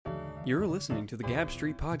You're listening to the Gab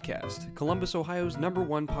Street Podcast, Columbus, Ohio's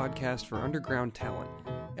 #1 podcast for underground talent.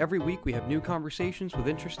 Every week we have new conversations with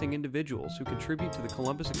interesting individuals who contribute to the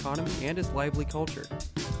Columbus economy and its lively culture.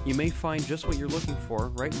 You may find just what you're looking for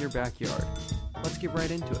right in your backyard. Let's get right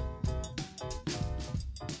into it.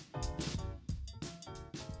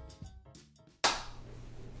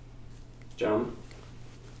 Gentlemen,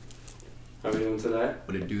 how are we doing today?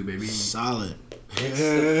 What it do, baby? Solid. It's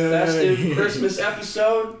the festive Christmas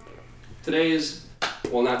episode. Today is,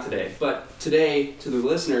 well, not today, but today to the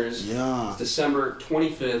listeners, Yeah. it's December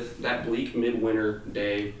 25th, that bleak midwinter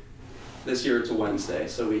day. This year it's a Wednesday,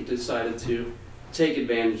 so we decided to take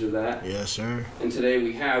advantage of that. Yes, sir. And today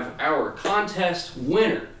we have our contest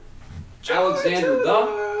winner, Alexander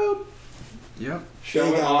the, Yep.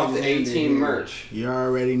 showing Big off the Alexander 18 here. merch. You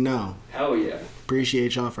already know. Hell yeah.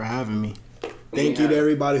 Appreciate y'all for having me. We Thank you have- to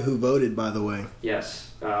everybody who voted, by the way.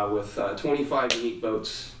 Yes, with 25 unique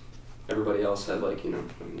votes. Everybody else had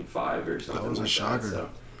 5 or something. That was a like shocker. That, so.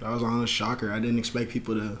 That was on a shocker. I didn't expect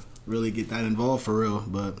people to really get that involved for real,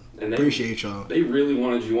 but And appreciate y'all. They really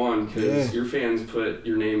wanted you on because Yeah. your fans put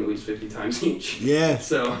your name at least 50 times each. Yeah.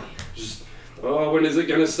 So, just, when is it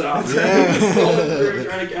going to stop? Yeah. We're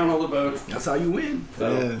trying to count all the votes. That's how you win.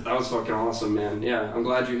 So, Yeah. that was fucking awesome, man. Yeah, I'm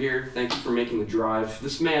glad you're here. Thank you for making the drive.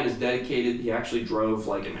 This man is dedicated. He actually drove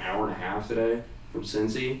like an hour and a half today from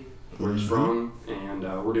Cincy, where he's from, and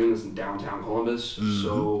we're doing this in downtown Columbus.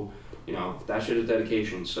 So, that shit is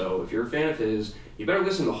dedication. So, if you're a fan of his, you better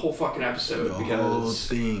listen to the whole fucking episode The whole because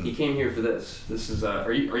thing. he came here for this. This is,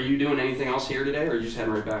 are you doing anything else here today, or are you just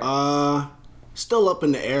heading right back? Still up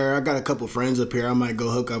in the air. I got a couple friends up here I might go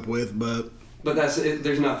hook up with, but But that's it,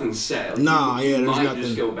 there's nothing set. Like, Nah, you yeah, there's might nothing.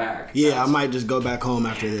 just go back. yeah, I That's- might just go back home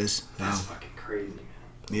after this. That's fucking crazy,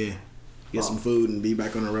 man. Yeah. Get some food and be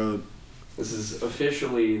back on the road. This is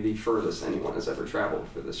officially the furthest anyone has ever traveled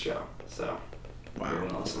for this show. So, Wow. very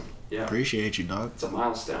awesome. Yeah, Appreciate you, dog. it's a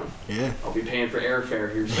milestone. Yeah. I'll be paying for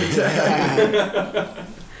airfare here soon.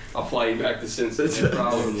 I'll fly you back to Cincy. No There it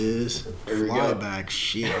problem. is. There we Fly go. back.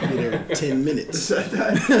 Shit. I'll be there in 10 minutes.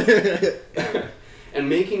 And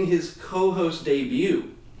making his co-host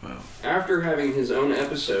debut Wow. after having his own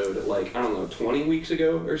episode, 20 weeks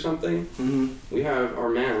ago or something. Mm-hmm. We have our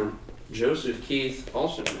man Joseph Keith,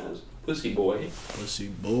 also known as Pussy Boy. Let's see,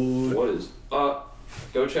 boy. What is up?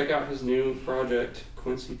 Go check out his new project,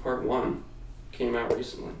 Quincy Part 1. Came out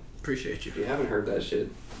recently. Appreciate you. If you haven't heard that shit,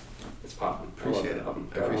 it's popping. I love Appreciate that it. album.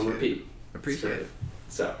 I Got it on appreciate repeat. Appreciate it.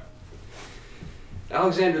 So,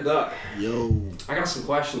 Alexander Duck, Yo, I got some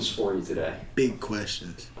questions for you today. big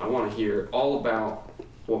questions. I want to hear all about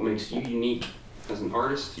what makes you unique as an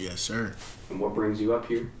artist Yes, sir. and what brings you up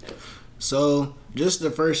here. So, just to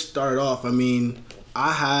first start off,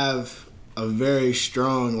 I have a very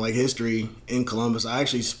strong history in Columbus. I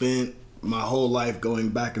actually spent my whole life going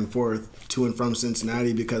back and forth to and from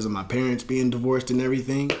Cincinnati because of my parents being divorced and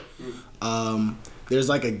everything. There's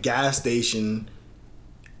a gas station.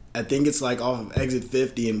 I think it's off of Exit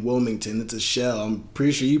 50 in Wilmington. It's a Shell. I'm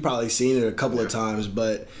pretty sure you've probably seen it a couple of times,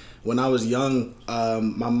 but when I was young,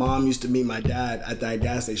 my mom used to meet my dad at that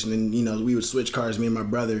gas station, and we would switch cars, me and my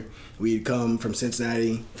brother. We'd come from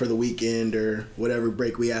Cincinnati for the weekend or whatever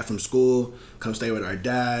break we had from school, come stay with our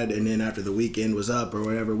dad, and then after the weekend was up or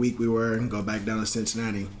whatever week we were, go back down to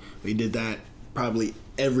Cincinnati. We did that probably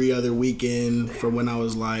every other weekend from when I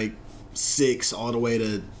was 6 all the way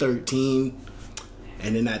to 13.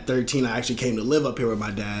 And then at 13, I actually came to live up here with my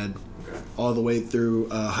dad all the way through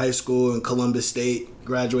high school in Columbus State.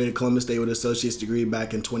 Graduated Columbus State with an associate's degree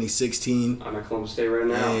back in 2016. I'm at Columbus State right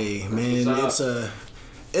now. Hey, That's man, what's up.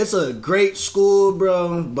 it's a great school,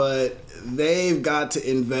 bro, but they've got to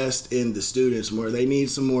invest in the students more. They need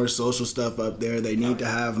some more social stuff up there. They need to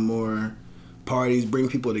have more parties, bring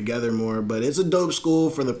people together more. But it's a dope school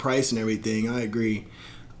for the price and everything. I agree.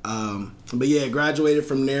 But yeah, graduated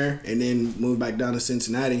from there and then moved back down to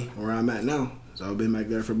Cincinnati, where I'm at now. So I've been back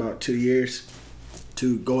there for about 2 years,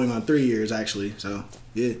 going on 3 years actually. So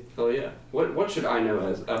yeah. Oh yeah. What should I know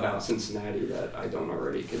about Cincinnati that I don't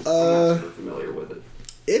already? Because I'm not super familiar with it.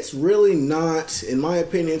 It's really not, in my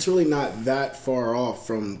opinion, it's really not that far off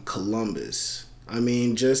from Columbus.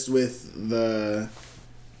 Just with the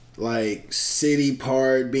city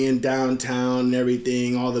part being downtown and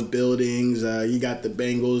everything, all the buildings. You got the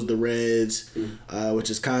Bengals, the Reds, which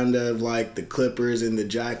is kind of like the Clippers and the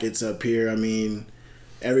Jackets up here.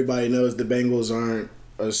 Everybody knows the Bengals aren't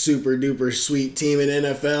a super duper sweet team in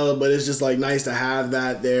NFL, but it's just nice to have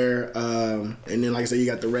that there. And then like I said, you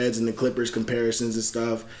got the Reds and the Clippers comparisons and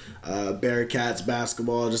stuff. Bearcats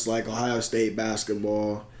basketball, just like Ohio State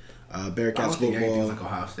basketball. Bearcats I don't think anything's football. like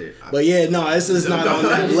Ohio State. But yeah, no, this is not on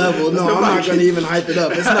that level. No, I'm not going to even hype it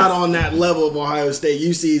up. It's not on that level of Ohio State.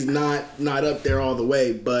 UC's not up there all the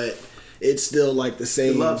way, but it's still like the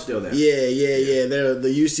same. The love's still there. Yeah. They're the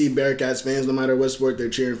UC Bearcats fans, no matter what sport they're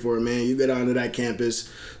cheering for, man. You get onto that campus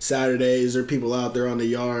Saturdays, there are people out there on the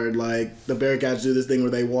yard. Like, the Bearcats do this thing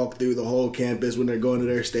where they walk through the whole campus when they're going to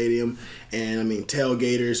their stadium. And, I mean,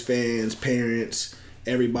 tailgaters, fans, parents,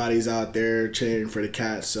 everybody's out there cheering for the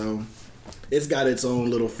Cats. So it's got its own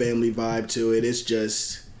little family vibe to it. It's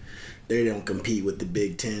just, they don't compete with the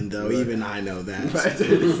Big Ten, though. Right. Even I know that. Right. So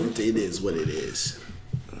it is what it is.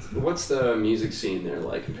 What's the music scene there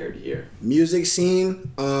like compared to here? Music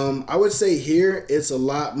scene, I would say here it's a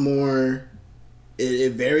lot more.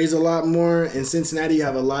 It varies a lot more. In Cincinnati, you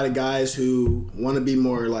have a lot of guys who want to be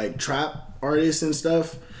more like trap artists and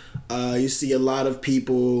stuff. You see a lot of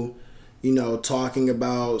people, talking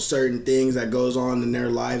about certain things that goes on in their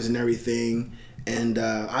lives and everything. And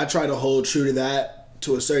I try to hold true to that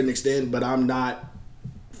to a certain extent, but I'm not,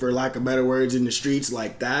 for lack of better words, in the streets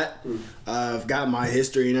like that. I've got my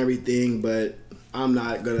history and everything, but I'm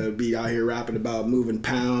not going to be out here rapping about moving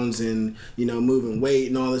pounds and, moving weight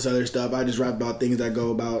and all this other stuff. I just rap about things that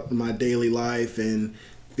go about my daily life and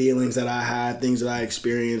feelings that I had, things that I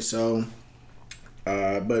experienced. So,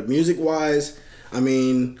 but music-wise, I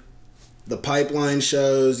mean, the Pipeline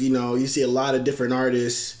shows, you see a lot of different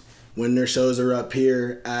artists when their shows are up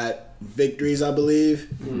here at Victories, I believe,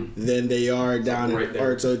 than they are down right at there.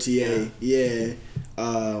 Arts OTA. Yeah.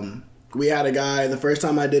 We had a guy, the first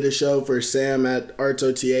time I did a show for Sam at Arts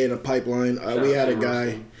OTA in a Pipeline, we had a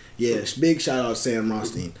guy, big shout out Sam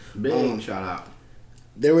Rothstein. Big shout out.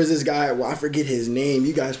 There was this guy, I forget his name,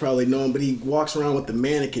 you guys probably know him, but he walks around with the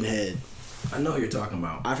mannequin head. I know who you're talking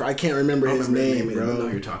about. I can't remember his name, bro. I know who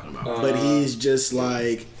you're talking about. But he's just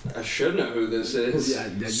like I should know who this is.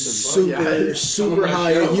 super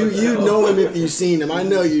high. You know him if you've seen him. I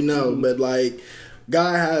know you know, but like,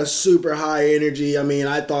 guy has super high energy. I mean,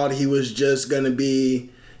 I thought he was just gonna be,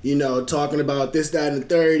 talking about this, that, and the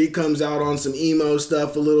third. He comes out on some emo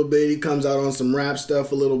stuff a little bit. He comes out on some rap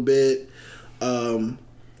stuff a little bit.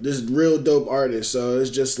 Just real dope artist. So it's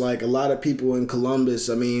just like a lot of people in Columbus,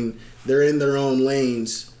 I mean, they're in their own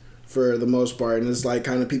lanes for the most part. And it's like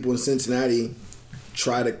kind of people in Cincinnati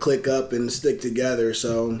try to click up and stick together.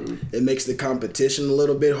 So it makes the competition a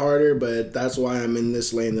little bit harder, but that's why I'm in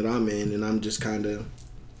this lane that I'm in. And I'm just kind of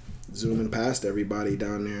zooming past everybody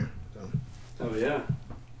down there. So. Oh, yeah.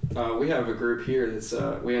 We have a group here that's,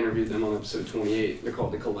 we interviewed them on episode 28. They're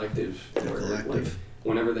called The Collective. The Collective. Like,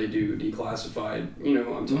 whenever they do Declassified, you know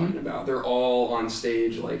what I'm talking about. They're all on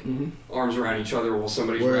stage, like, arms around each other while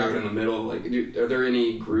somebody's rapping in the middle. Like, are there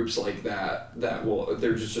any groups like that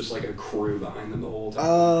they're just like a crew behind them the whole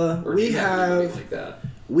time? Or do you have anybody like that?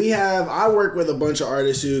 I work with a bunch of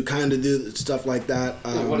artists who kind of do stuff like that.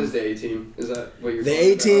 What is the A-Team? Is that what you're the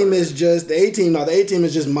talking A-Team about? is just, the A-Team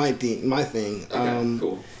is just my thing. Okay,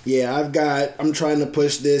 cool. Yeah, I'm trying to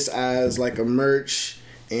push this as like a merch.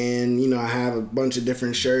 And, I have a bunch of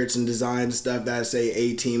different shirts and designs and stuff that say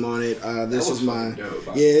A-Team on it. This is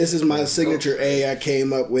my signature A I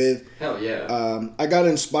came up with. Hell yeah. I got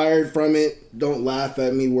inspired from it. Don't laugh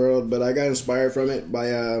at me, world. But I got inspired from it by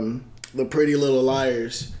the Pretty Little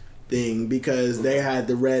Liars thing, because they had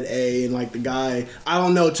the red A and like the guy. I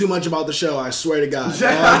don't know too much about the show, I swear to God.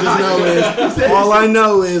 All I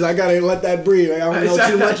know is I gotta let that breathe. I don't know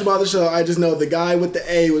too much about the show. I just know the guy with the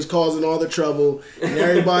A was causing all the trouble, and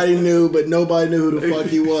everybody knew, but nobody knew who the fuck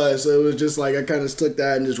he was. So it was just like I kind of took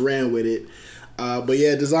that and just ran with it. But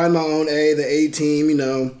yeah, designed my own A, the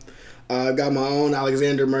A-Team. I've got my own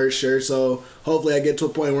Alexander merch shirt, so hopefully I get to a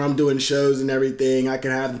point where I'm doing shows and everything. I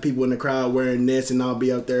can have the people in the crowd wearing this, and I'll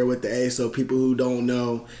be up there with the A, so people who don't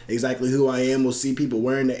know exactly who I am will see people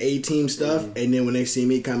wearing the A-Team stuff, and then when they see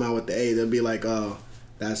me come out with the A, they'll be like, oh,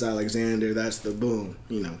 that's Alexander, that's the boom,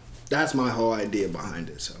 That's my whole idea behind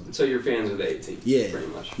it. So you're fans of the A-Team? Yeah. Pretty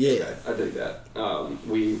much. Yeah. Okay, I dig that.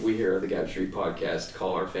 We here at the Gap Street Podcast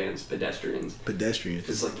call our fans pedestrians. Pedestrians.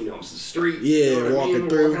 It's like, it's the street. Yeah, you know what I walking mean?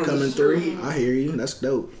 through, Walking on the coming street. through. I hear you. That's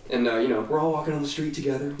dope. And, we're all walking on the street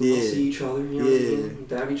together. We all see each other, what I mean?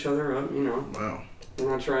 Dab each other up, Wow. We're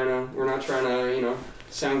not trying to,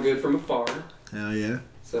 sound good from afar. Hell yeah.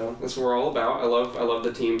 So that's what we're all about. I love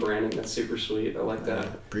the team branding. That's super sweet. I like that.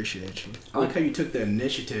 Appreciate you. I like how you took the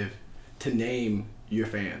initiative to name your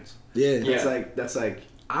fans. Yeah. That's like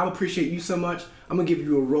I appreciate you so much. I'm gonna give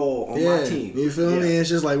you a role on my team. You feel me? It's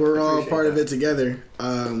just like we're all part of it together.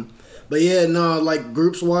 But yeah, no, like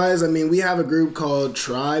groups wise, I mean, we have a group called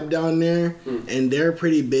Tribe down there, and they're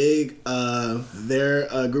pretty big. They're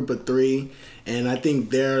a group of 3, And I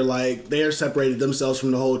think they're separated themselves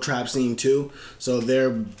from the whole trap scene too. So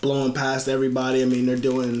they're blowing past everybody. I mean, they're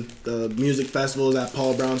doing the music festivals at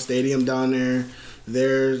Paul Brown Stadium down there.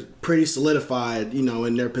 They're pretty solidified,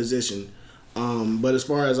 in their position. But as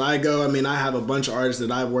far as I go, I mean, I have a bunch of artists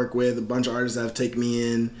that I've worked with, a bunch of artists that have taken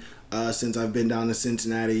me in since I've been down to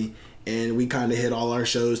Cincinnati. And we kind of hit all our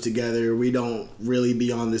shows together. We don't really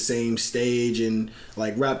be on the same stage and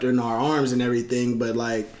like wrapped in our arms and everything, but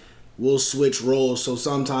like we'll switch roles. So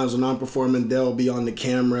sometimes when I'm performing, they'll be on the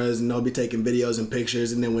cameras and they'll be taking videos and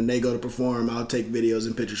pictures. And then when they go to perform, I'll take videos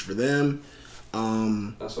and pictures for them.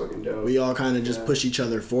 That's fucking dope. We all kind of just push each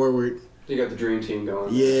other forward. You got the dream team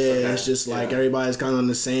going. Yeah, okay. It's just like everybody's kind of on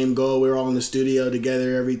the same goal. We're all in the studio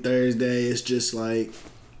together every Thursday. It's just like,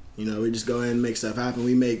 we just go ahead and make stuff happen.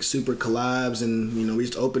 We make super collabs, and we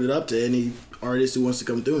just open it up to any artist who wants to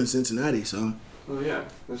come through in Cincinnati. So. Oh yeah,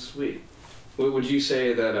 that's sweet. Would you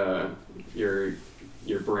say that your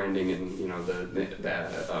branding and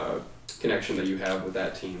that connection that you have with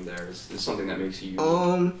that team there is something that makes you?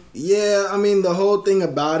 Yeah, I mean the whole thing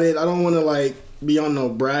about it. I don't want to like be on no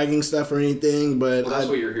bragging stuff or anything, but that's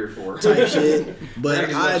what you're here for. Type shit.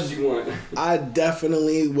 But I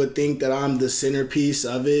definitely would think that I'm the centerpiece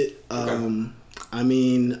of it. Okay. I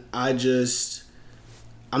mean,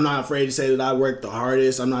 I'm not afraid to say that I work the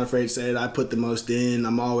hardest. I'm not afraid to say that I put the most in.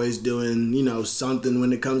 I'm always doing, something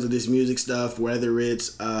when it comes to this music stuff, whether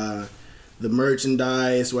it's the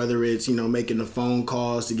merchandise, whether it's, making the phone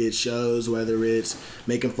calls to get shows, whether it's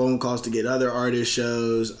making phone calls to get other artist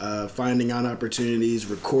shows, finding out opportunities,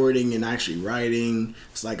 recording and actually writing.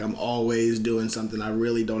 It's like I'm always doing something. I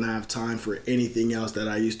really don't have time for anything else that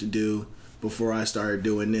I used to do before I started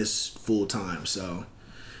doing this full time. So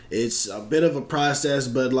it's a bit of a process,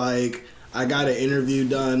 but like I got an interview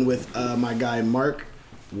done with my guy Mark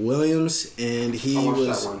Williams, and he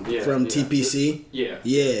was from TPC.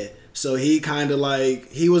 Yeah. So he kind of like,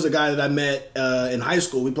 he was a guy that I met in high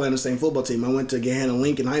school. We played on the same football team. I went to Gahanna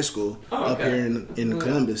Lincoln High School up here in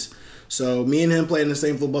Columbus. So me and him played in the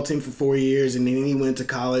same football team for 4 years, and then he went to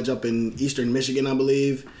college up in Eastern Michigan, I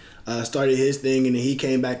believe. Started his thing, and then he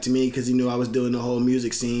came back to me because he knew I was doing the whole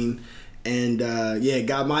music scene. And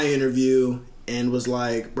got my interview and was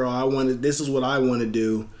like, bro, this is what I want to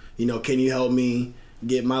do. Can you help me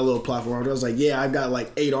get my little platform? I was like, yeah, I've got like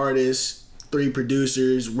 8 artists, 3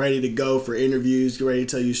 producers ready to go for interviews, ready to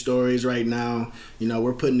tell you stories right now.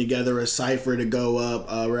 We're putting together a cypher to go up.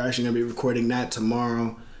 We're actually going to be recording that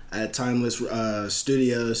tomorrow at Timeless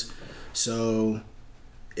Studios. So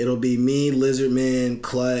it'll be me, Lizardman,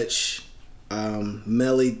 Clutch,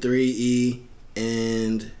 Melly 3E,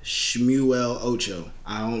 and Shmuel Ocho.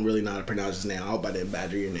 I don't really know how to pronounce his name. I hope I didn't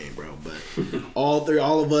badger your name, bro. But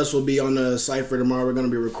all of us will be on the cypher tomorrow. We're going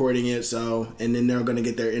to be recording it. And then they're going to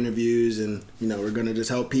get their interviews, and we're going to just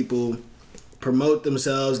help people promote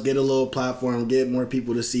themselves, get a little platform, get more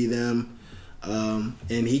people to see them. And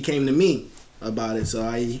he came to me about it. So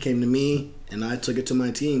he came to me, and I took it to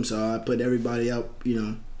my team. So I put everybody up,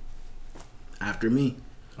 after me.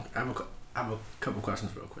 I have a couple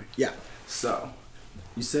questions real quick. Yeah. So,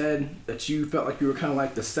 you said that you felt like you were kind of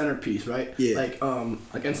like the centerpiece, right? Yeah.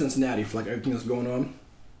 Like in Cincinnati for like everything that's going on.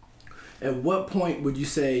 At what point would you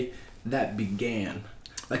say that began?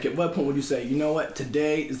 Like at what point would you say, you know what,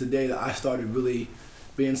 today is the day that I started really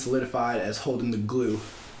being solidified as holding the glue?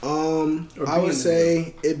 I would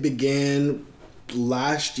say it began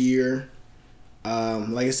last year.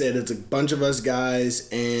 Like I said, it's a bunch of us guys,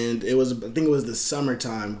 and I think it was the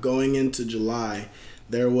summertime going into July.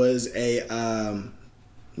 There was a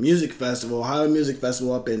music festival, Ohio Music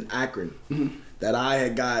Festival up in Akron, that I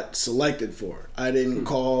had got selected for. I didn't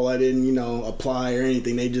call, I didn't, apply or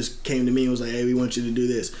anything. They just came to me and was like, hey, we want you to do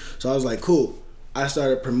this. So I was like, cool. I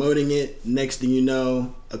started promoting it. Next thing you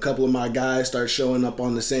know, a couple of my guys start showing up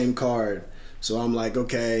on the same card. So I'm like,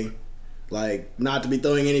 okay, like, not to be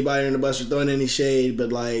throwing anybody in the bus or throwing any shade,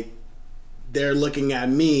 but like, they're looking at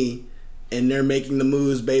me and they're making the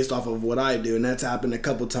moves based off of what I do, and that's happened a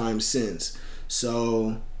couple times since.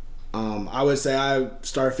 So I would say I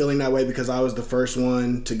started feeling that way because I was the first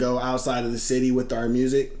one to go outside of the city with our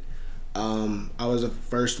music. I was the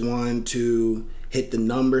first one to hit the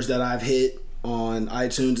numbers that I've hit on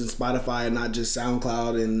iTunes and Spotify, and not just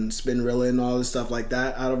SoundCloud and Spinrilla and all this stuff like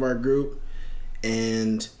that out of our group.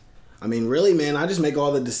 And I mean, really, man, I just make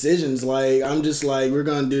all the decisions. Like, I'm just like, we're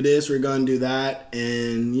going to do this, we're going to do that.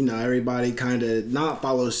 And, everybody kind of not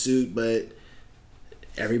follows suit, but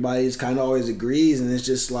everybody just kind of always agrees. And it's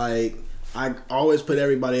just like, I always put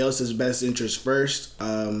everybody else's best interest first.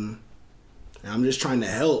 And I'm just trying to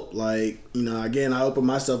help. Like, you know, again, I open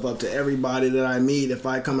myself up to everybody that I meet. If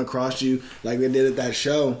I come across you, like they did at that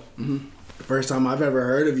show, the first time I've ever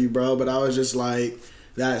heard of you, bro, but I was just like,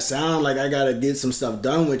 that sound, like I gotta get some stuff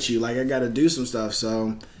done with you. Like I gotta do some stuff.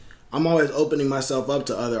 So I'm always opening myself up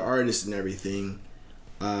to other artists and everything.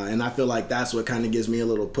 And I feel like that's what kind of gives me a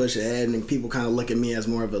little push ahead, and people kind of look at me as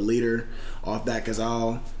more of a leader off that, because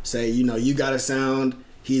I'll say, you know, you got a sound,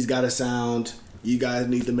 he's got a sound, you guys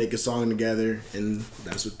need to make a song together, and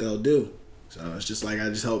that's what they'll do. So it's just like I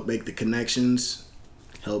just help make the connections,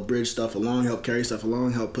 help bridge stuff along, help carry stuff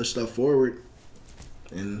along, help push stuff forward,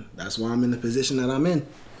 and that's why I'm in the position that I'm in.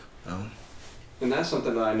 And that's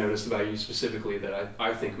something that I noticed about you specifically that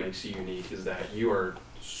I think makes you unique, is that you are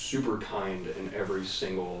super kind in every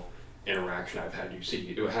single interaction I've had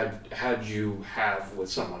you have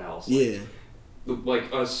with someone else.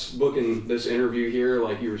 Like us booking this interview here,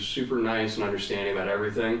 like you were super nice and understanding about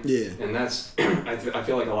everything. Yeah. And that's, I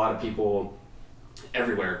feel like a lot of people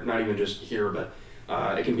everywhere, not even just here, but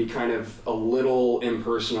it can be kind of a little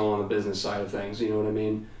impersonal on the business side of things, you know what I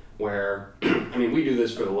mean? Where, I mean, we do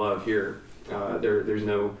this for the love here. There's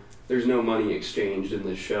no money exchanged in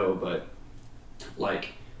this show, but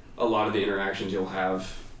like a lot of the interactions you'll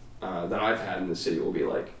have that I've had in the city will be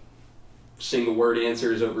like single word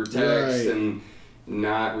answers over text, and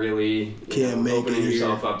not really opening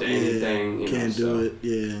yourself up to anything. Can't do it.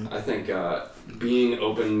 Yeah. I think being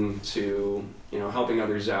open to helping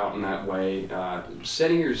others out in that way,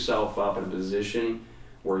 setting yourself up in a position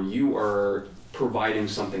where you are providing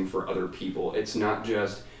something for other people. It's not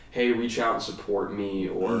just, hey, reach out and support me,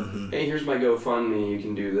 or hey, here's my GoFundMe, you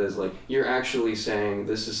can do this. Like, you're actually saying,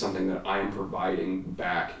 this is something that I'm providing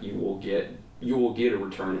back. You will get a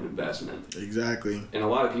return on investment. Exactly. And a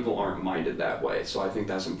lot of people aren't minded that way. So I think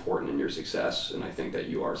that's important in your success, and I think that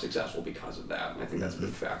you are successful because of that. And I think that's a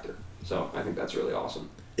big factor. So I think that's really awesome.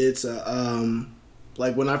 It's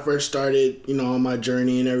like when I first started, on my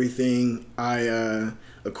journey and everything, I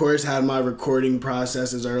of course had my recording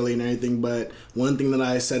processes early and everything, but one thing that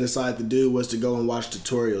I set aside to do was to go and watch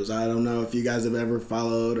tutorials. I don't know if you guys have ever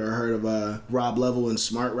followed or heard of Rob Level and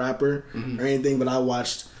Smart Rapper or anything, but I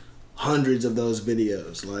watched hundreds of those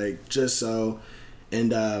videos, like just so.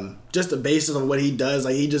 And just the basis of what he does,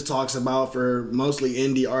 like he just talks about for mostly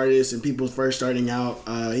indie artists and people first starting out.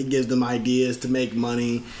 He gives them ideas to make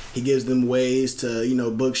money. He gives them ways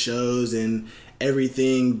to, book shows and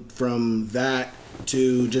everything from that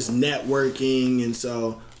to just networking. And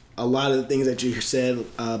so a lot of the things that you said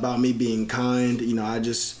about me being kind, I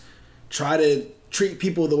just try to treat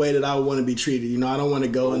people the way that I want to be treated. I don't want to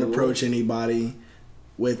go and approach anybody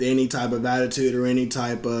with any type of attitude or any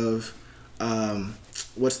type of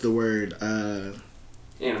what's the word?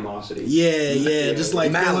 Animosity. Yeah. Just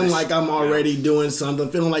like Malice. Feeling like I'm already doing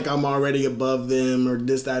something, feeling like I'm already above them or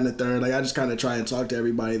this, that, and the third. Like I just kind of try and talk to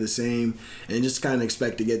everybody the same and just kind of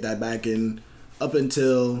expect to get that back. And up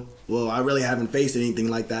until, I really haven't faced anything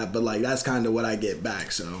like that, but like that's kind of what I get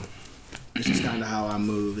back. So it's just kind of how I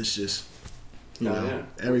move. It's just,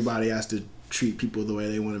 everybody has to treat people the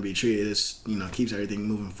way they want to be treated. It's, keeps everything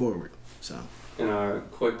moving forward. So. And a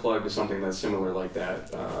quick plug to something that's similar like that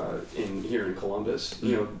here in Columbus.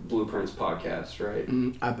 Blueprints podcast, right?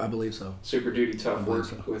 I believe so. Super Duty Tough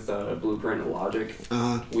Work with Blueprint and Logic.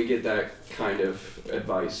 We get that kind of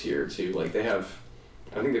advice here too. Like I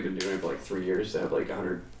think they've been doing it for like 3 years. They have like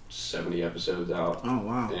 170 episodes out. Oh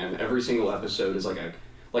wow! And every single episode is like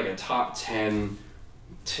a top 10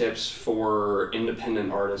 tips for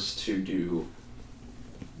independent artists to do.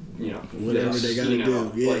 Whatever they gotta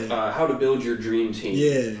do. Yeah. Like how to build your dream team.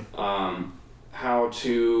 Yeah. How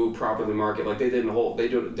to properly market. Like they did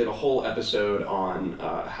a whole episode on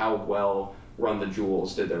how well Run the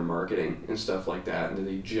Jewels did their marketing and stuff like that, and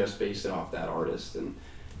they just based it off that artist. And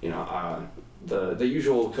the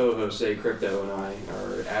usual co-hosts, say Crypto and I,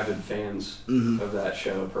 are avid fans of that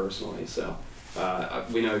show personally. So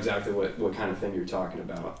we know exactly what kind of thing you're talking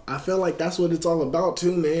about. I feel like that's what it's all about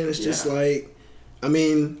too, man. It's just like. I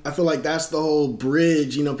feel like that's the whole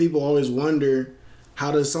bridge. People always wonder,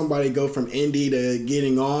 how does somebody go from indie to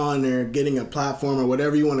getting on or getting a platform or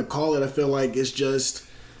whatever you want to call it? I feel like it's just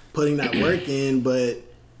putting that work in, but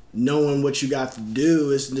knowing what you got to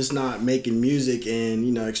do. Is just not making music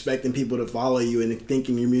and, expecting people to follow you and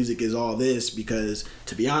thinking your music is all this, because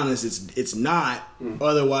to be honest, it's not.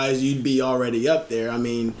 Otherwise, you'd be already up there.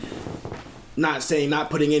 Not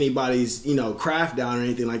putting anybody's, craft down or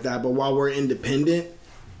anything like that, but while we're independent,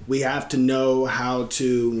 we have to know how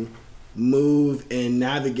to move and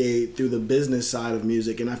navigate through the business side of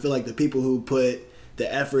music. And I feel like the people who put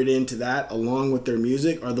the effort into that along with their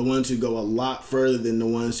music are the ones who go a lot further than the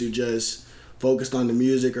ones who just focused on the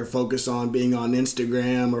music or focused on being on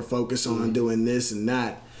Instagram or focused on doing this and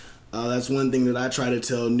that. That's one thing that I try to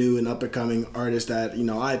tell new and up-and-coming artists that, you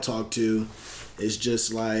know, I talk to is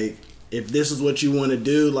just like, if this is what you want to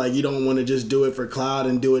do, like, you don't want to just do it for clout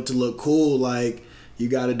and do it to look cool. Like, you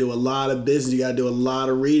got to do a lot of business. You got to do a lot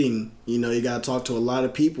of reading. You know, you got to talk to a lot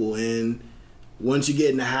of people. And once you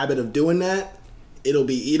get in the habit of doing that, it'll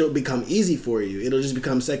become easy for you. It'll just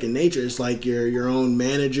become second nature. It's like your own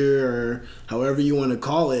manager or however you want to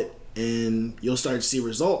call it, and you'll start to see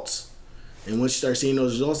results. And once you start seeing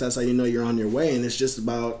those results, that's how you know you're on your way. And it's just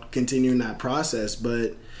about continuing that process.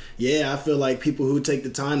 But yeah, I feel like people who take the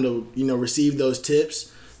time to, you know, receive those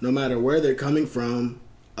tips, no matter where they're coming from,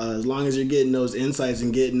 as long as you're getting those insights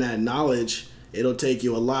and getting that knowledge, it'll take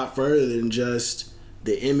you a lot further than just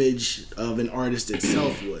the image of an artist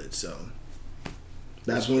itself would. So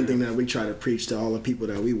that's one thing that we try to preach to all the people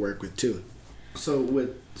that we work with too. So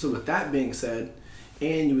with that being said,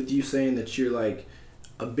 and with you saying that you're like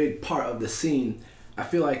a big part of the scene, I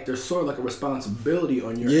feel like there's sort of like a responsibility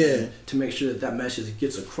on your end to make sure that message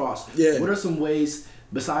gets across. Yeah. What are some ways,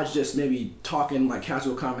 besides just maybe talking like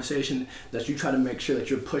casual conversation, that you try to make sure that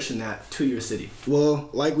you're pushing that to your city? Well,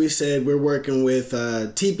 like we said, we're working with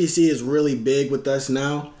TPC is really big with us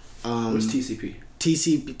now. What's TCP?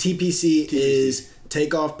 TPC is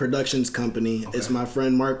Takeoff Productions Company. Okay. It's my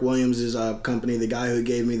friend Mark Williams' company, the guy who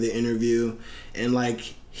gave me the interview. And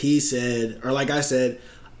like he said, or like I said,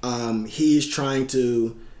 he's trying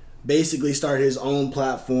to basically start his own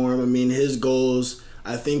platform. I mean, his goals,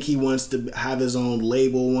 I think he wants to have his own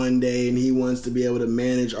label one day, and he wants to be able to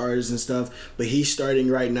manage artists and stuff. But he's starting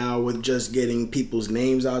right now with just getting people's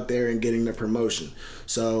names out there and getting the promotion.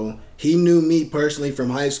 So he knew me personally from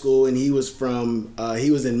high school, and he was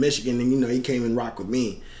in Michigan, and, you know, he came and rocked with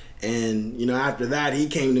me. And, you know, after that, he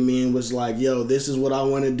came to me and was like, yo, this is what I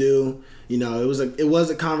want to do. You know, it was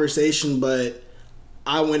a conversation, but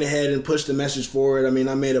I went ahead and pushed the message forward. I mean,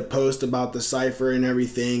 I made a post about the Cypher and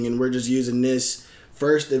everything, and we're just using this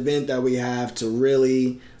first event that we have to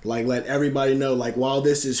really like let everybody know, like, while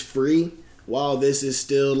this is free, while this is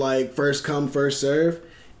still like first come, first serve,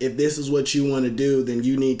 if this is what you want to do, then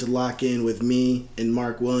you need to lock in with me and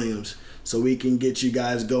Mark Williams so we can get you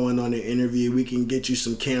guys going on an interview. We can get you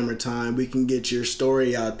some camera time. We can get your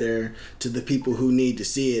story out there to the people who need to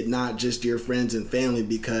see it, not just your friends and family,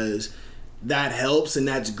 because that helps and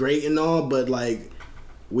that's great and all, but like,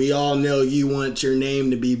 we all know you want your name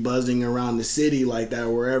to be buzzing around the city like that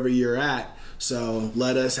wherever you're at. So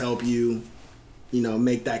let us help you, you know,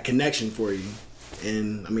 make that connection for you.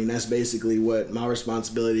 And I mean, that's basically what my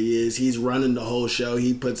responsibility is. He's running the whole show.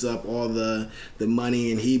 He puts up all the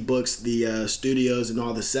money, and he books the studios and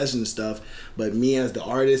all the session stuff. But me as the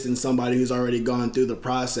artist and somebody who's already gone through the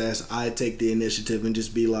process, I take the initiative and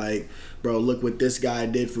just be like, bro, look what this guy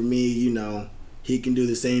did for me. You know, he can do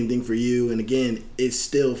the same thing for you. And again, it's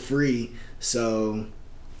still free. So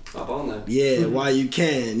up on that. Yeah, while you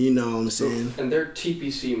can, you know what I'm saying. And they're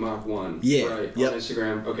TPC Mach 1, yeah, right? Yep. On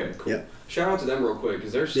Instagram. Okay, cool. Yep. Shout out to them real quick,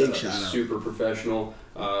 because their setup is super professional.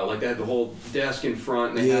 Like, they had the whole desk in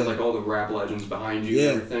front, and they had like all the rap legends behind you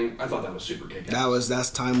and everything. I thought that was super kick-ass. That's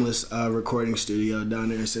Timeless recording studio down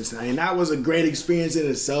there in Cincinnati, and that was a great experience in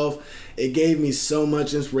itself. It gave me so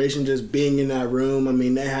much inspiration just being in that room. I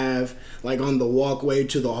mean, they have like on the walkway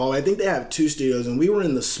to the hall, I think they have 2 studios, and we were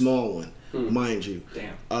in the small one, mind you.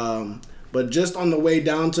 Damn. But just on the way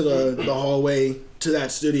down to the hallway to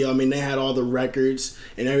that studio, I mean, they had all the records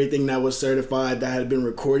and everything that was certified that had been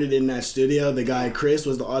recorded in that studio. The guy, Chris,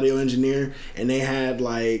 was the audio engineer, and they had,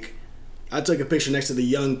 like, I took a picture next to the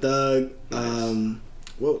Young Thug.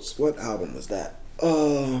 Nice. What album was that?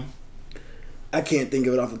 I can't think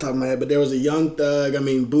of it off the top of my head, but there was a Young Thug, I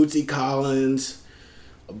mean, Bootsy Collins,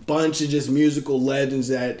 a bunch of just musical legends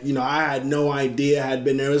that, you know, I had no idea had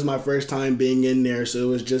been there. It was my first time being in there, so it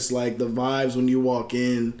was just like the vibes when you walk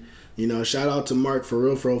in. You know, shout out to Mark for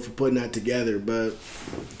real for putting that together, but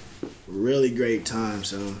really great time.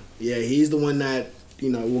 So yeah, he's the one that, you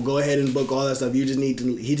know, will go ahead and book all that stuff. He just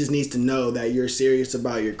needs to know that you're serious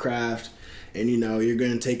about your craft, and, you know, you're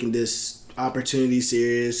going to take this opportunity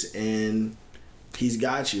serious, and he's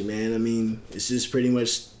got you, man. I mean, it's just pretty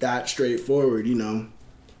much that straightforward, you know.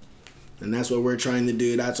 And that's what we're trying to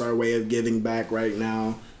do. That's our way of giving back right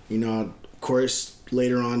now. You know, of course,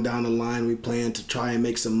 later on down the line, we plan to try and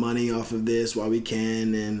make some money off of this while we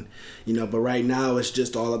can. And, you know, but right now it's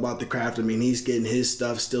just all about the craft. I mean, he's getting his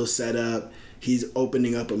stuff still set up. He's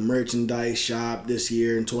opening up a merchandise shop this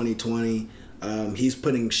year in 2020. He's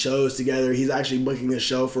putting shows together. He's actually booking a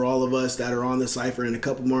show for all of us that are on the Cypher and a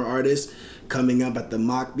couple more artists coming up at the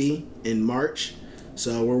Mockbee in March.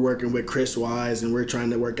 So we're working with Chris Wise, and we're trying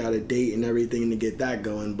to work out a date and everything to get that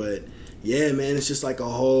going. But yeah, man, it's just like a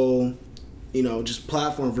whole, just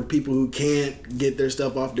platform for people who can't get their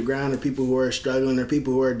stuff off the ground, or people who are struggling, or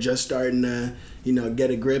people who are just starting to, get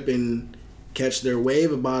a grip and catch their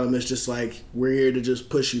wave about them. It's just like, we're here to just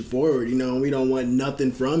push you forward, and we don't want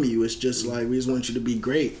nothing from you. It's just like, we just want you to be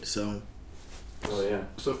great. So Oh yeah.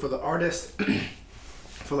 So for the artist,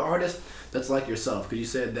 that's like yourself, because you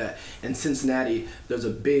said that in Cincinnati there's a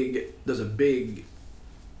big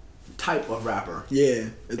type of rapper. yeah,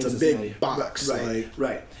 it's in a Cincinnati. big box. Right,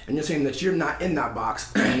 right. And you're saying that you're not in that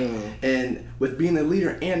box. No. And with being a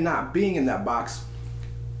leader and not being in that box,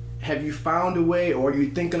 have you found a way, or are you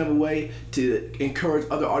thinking of a way to encourage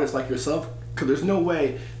other artists like yourself? Because there's no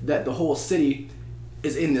way that the whole city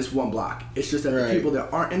is in this one block. It's just that Right. the people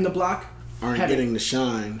that aren't in the block aren't haven't- getting the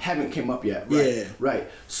shine. haven't came up yet. Right? Yeah. Right.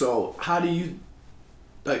 So how do you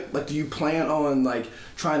like do you plan on like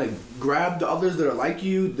trying to grab the others that are like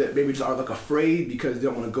you, that maybe just are like afraid because they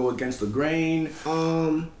don't want to go against the grain?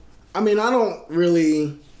 I mean, I don't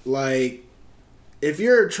really like, if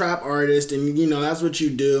you're a trap artist and that's what you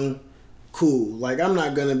do, cool. Like, I'm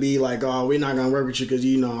not gonna be like, oh, we're not gonna work with you because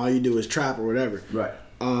all you do is trap or whatever. Right.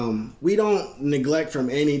 We don't neglect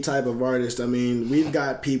from any type of artist. I mean, we've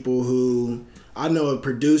got people who, I know a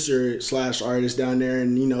producer / artist down there,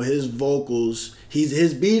 and his vocals,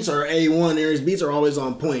 his beats are A1, and his beats are always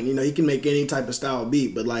on point. He can make any type of style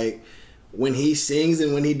beat, but like when he sings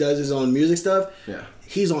and when he does his own music stuff, Yeah.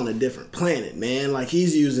 he's on a different planet, man. Like,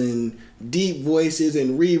 he's using deep voices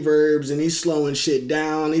and reverbs, and he's slowing shit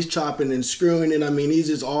down. He's chopping and screwing it. I mean, he's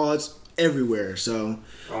just it's everywhere. So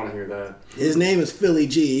I want to hear that. his name is Philly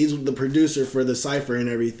G. He's the producer for the Cypher and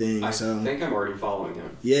everything. I So think I'm already following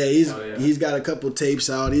him. yeah, Hell yeah. he's got a couple tapes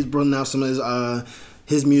out. He's brought out some of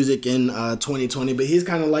his music in 2020. But he's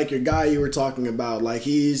kind of like your guy you were talking about. Like,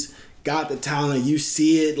 he's got the talent. You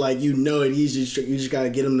see it, like, it. You just got to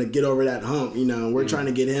get him to get over that hump. We're trying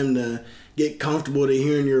to get him to get comfortable to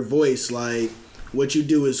hearing your voice. Like, what you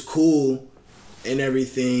do is cool and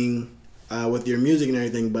everything with your music and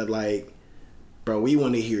everything, but like, bro, we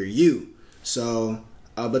want to hear you. So,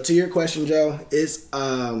 but to your question, Joe, it's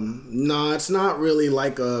it's not really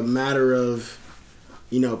like a matter of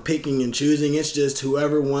picking and choosing. It's just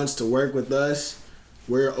whoever wants to work with us,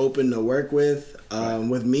 we're open to work with.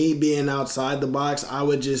 With me being outside the box, I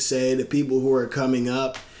would just say to people who are coming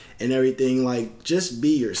up and everything, like, just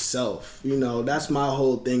be yourself. That's my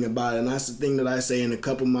whole thing about it, and that's the thing that I say in a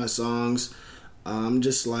couple of my songs.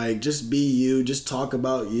 Just like, just be you, just talk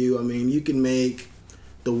about you. I mean, you can make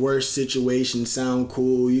the worst situation sound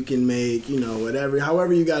cool. You can make, whatever,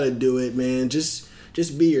 however you got to do it, man. Just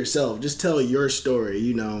be yourself. Just tell your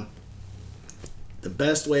story, the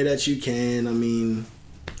best way that you can. I mean,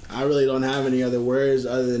 I really don't have any other words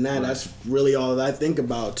other than that. Right. That's really all that I think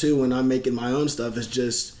about too when I'm making my own stuff. It's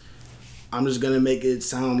just, I'm just gonna make it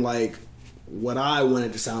sound like what I want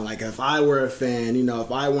it to sound like. If I were a fan,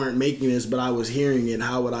 if I weren't making this but I was hearing it,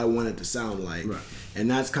 how would I want it to sound like? Right.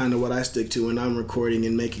 And that's kind of what I stick to when I'm recording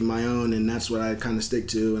and making my own, and that's what I kind of stick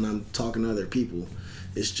to when I'm talking to other people.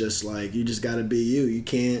 It's just like, you just gotta be you. You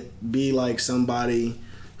can't be like somebody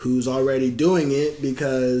who's already doing it,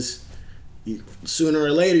 because sooner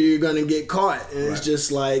or later you're gonna get caught, and right. It's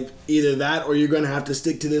just like, either that or you're gonna have to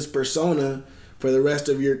stick to this persona for the rest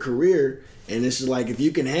of your career. And it's just like, if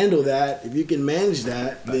you can handle that, if you can manage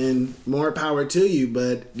that, then more power to you.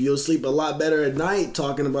 But you'll sleep a lot better at night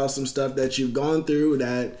talking about some stuff that you've gone through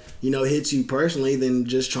that hits you personally, than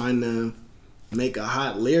just trying to make a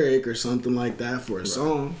hot lyric or something like that for a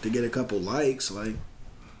song to get a couple likes. Like,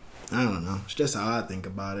 I don't know, it's just how I think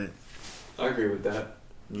about it. I agree with that.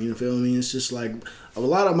 You feel me? It's just like, a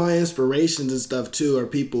lot of my inspirations and stuff too are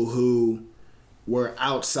people who were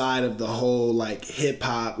outside of the whole like hip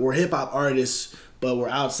hop. We're hip hop artists, but we're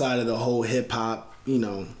outside of the whole hip hop,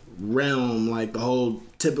 realm, like the whole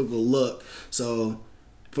typical look. So,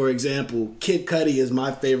 for example, Kid Cudi is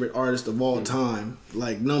my favorite artist of all time,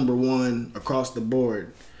 like number one across the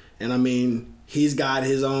board. And I mean, he's got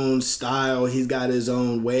his own style, he's got his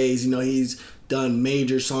own ways. He's done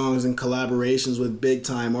major songs and collaborations with big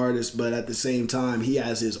time artists, but at the same time, he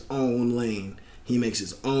has his own lane. He makes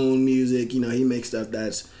his own music. He makes stuff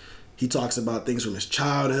he talks about things from his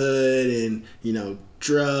childhood and,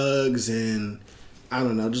 drugs and, I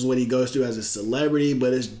don't know, just what he goes through as a celebrity.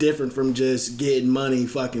 But it's different from just getting money,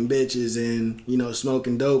 fucking bitches, and,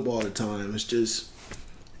 smoking dope all the time. It's just,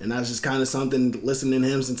 and that's just kind of something, listening to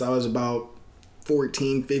him since I was about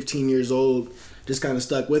 14, 15 years old, just kind of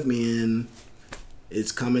stuck with me. And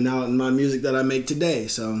it's coming out in my music that I make today.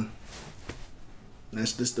 So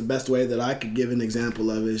That's just the best way that I could give an example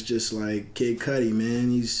of it. It's just like Kid Cudi, man.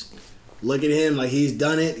 He's look at him, like he's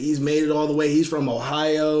done it. He's made it all the way. He's from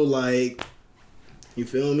Ohio, like you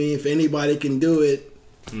feel me? If anybody can do it,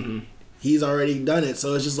 he's already done it.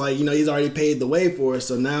 So it's just like, he's already paved the way for us.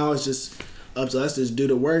 So now it's just up to us to just do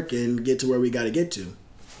the work and get to where we got to get to.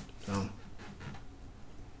 So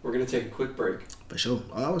We're going to take a quick break. for sure.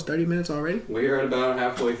 Oh, that was 30 minutes already? We're at about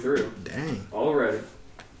halfway through. Dang. Already.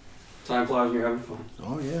 Time flies when you're having fun.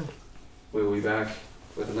 Oh, yeah. We will be back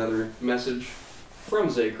with another message from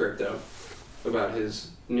Zay Crypto about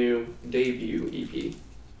his new debut EP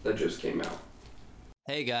that just came out.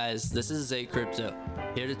 Hey guys, this is Zay Crypto,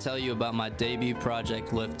 here to tell you about my debut project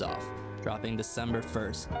Liftoff, dropping December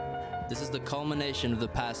 1st. This is the culmination of the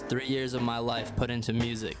past 3 years of my life put into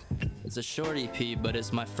music. It's a short EP, but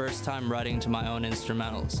it's my first time writing to my own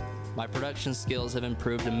instrumentals. My production skills have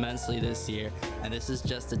improved immensely this year, and this is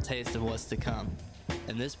just a taste of what's to come.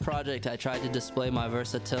 In this project, I tried to display my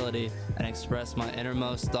versatility and express my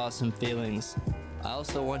innermost thoughts and feelings. I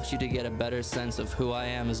also want you to get a better sense of who I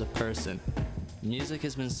am as a person. Music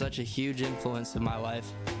has been such a huge influence in my life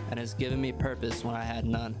and has given me purpose when I had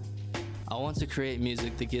none. I want to create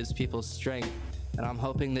music that gives people strength, and I'm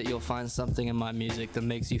hoping that you'll find something in my music that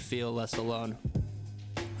makes you feel less alone.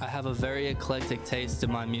 I have a very eclectic taste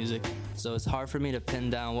in my music, so it's hard for me to pin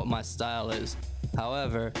down what my style is.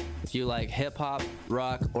 However, if you like hip-hop,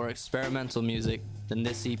 rock, or experimental music, then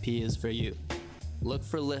this EP is for you. Look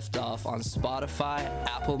for Liftoff on Spotify,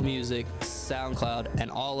 Apple Music, SoundCloud,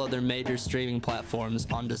 and all other major streaming platforms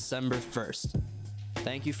on December 1st.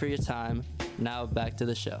 Thank you for your time. Now back to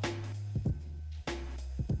the show.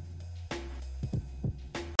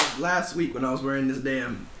 Last week when I was wearing this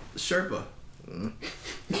damn Sherpa.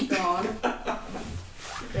 Gone.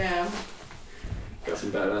 Yeah. Got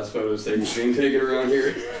some badass photos being taken around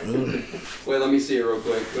here. Wait, let me see it real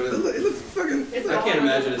quick. What is it? It looks fucking... It's I can't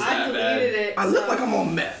imagine it's that bad. I deleted it. I look like I'm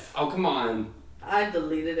on meth. Oh, come on. I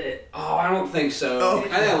deleted it. Oh, I don't think so. Oh.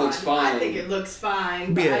 I think it looks fine. I think it looks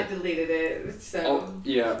fine, but Yeah. I deleted it. So. Oh,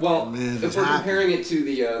 yeah. Well, Man, if it's we're happy. comparing it to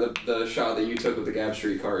the shot that you took with the Gap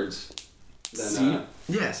Street cards, then See?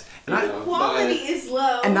 Yes. And you I... know, Quality is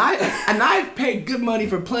low. And I've paid good money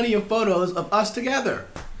for plenty of photos of us together.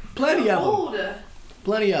 Plenty They're of them. old.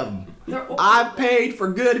 Plenty of them. They're old. I've paid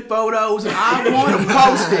for good photos and I want them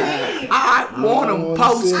posted. I want them wanna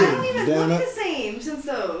posted. see I don't even Damn look it. the same since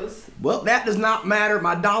those. Well, that does not matter.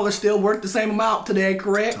 My dollar's still worth the same amount today,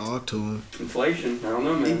 correct? Talk to him. inflation. I don't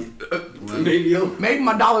know, man. Maybe. Maybe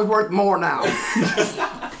my dollar's worth more now.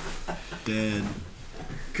 Dead.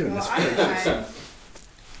 Goodness Well, gracious. I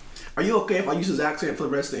Are you okay if I use his accent for the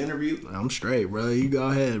rest of the interview? I'm straight, bro. You go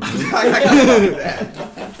ahead, bro. I can do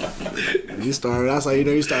that. You started. That's how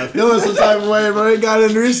you start feeling some type of way, bro. It got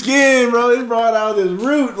under his skin, bro. He brought out his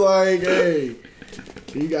root. Like, hey,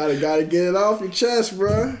 you gotta get it off your chest,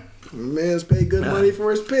 bro. The man's paid good money for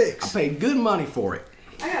his I picks. paid good money for it.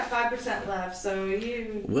 I got 5% left, so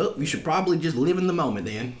you. Well, you should probably just live in the moment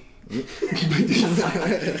then.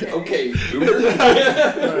 Okay, boomer. You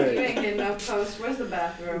ain't getting no post. Where's the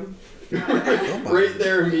bathroom? Right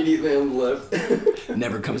there, immediately on the left.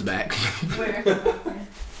 Never comes back. Where?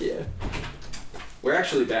 Yeah. We're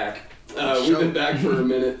actually back. We've been back for a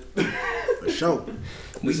minute. For sure.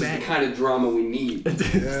 This is back. the kind of drama we need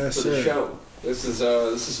Yes, for the sir. show. This is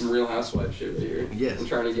some Real Housewives shit right here. Yes. I'm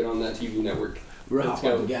trying to get on that TV network. Real Let's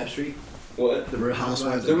Housewives go. of Gap Street. What? The Real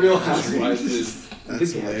Housewives. The Real Housewives is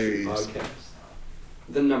That's the Gap Street hilarious. podcast.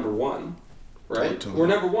 The number one, right? Talk to him. We're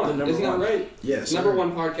number one. The number Isn't one. that right? Yes. Number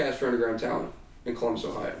one podcast for underground talent in Columbus,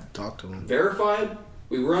 Ohio. Talk to him. Verified.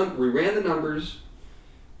 We ran the numbers.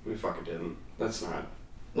 We fucking didn't. That's not.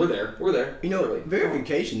 We're there. We're there. You know, Really.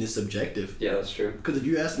 verification is subjective. Yeah, that's true. Because if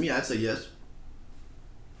you ask me, I'd say yes.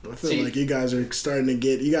 I feel See- like you guys are starting to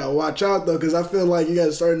get. You gotta watch out though, because I feel like you guys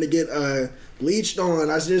are starting to get leached on.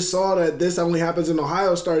 I just saw that this only happens in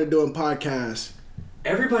Ohio. Started doing podcasts.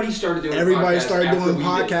 Everybody started doing. Everybody podcasts started after doing we did.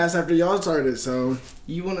 podcasts after y'all started. So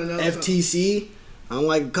You want to know? FTC. I'm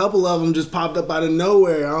like a couple of them just popped up out of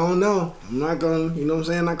nowhere. I don't know. I'm not gonna, you know what I'm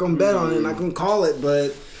saying? Not gonna bet on it. Not gonna call it,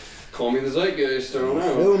 but Call me the zeitgeist. I don't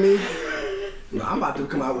know. feel me? No, I'm about to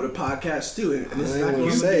come out with a podcast too, and this I is ain't not gonna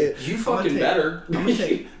gonna say it. You fucking better. I'm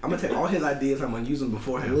gonna take all his ideas. I'm gonna use them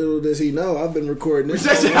before him. Little does he know, I've been recording this.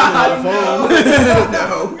 I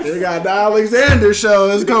know. They got the Alexander show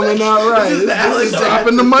is coming out right. This is the This is Alexander.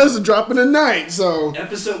 dropping the month, it's dropping tonight. So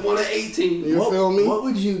Episode 1 of 18. you feel me? What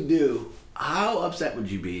would you do? How upset would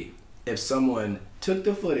you be if someone took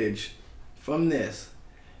the footage from this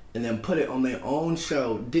and then put it on their own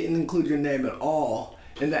show, didn't include your name at all,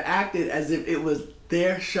 and they acted as if it was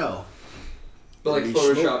their show? But like It'd be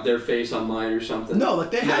Photoshop their face on mine or something. No, like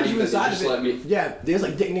they had you inside just of it. let me. Yeah, there's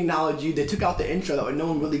like didn't acknowledge you. They took out the intro that way no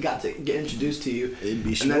one really got to get introduced to you. It'd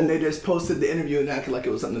be and then they just posted the interview and acted like it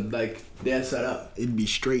was something like they had set up. It'd be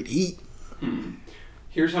straight heat.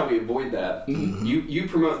 Here's how we avoid that. You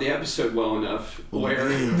promote the episode well enough where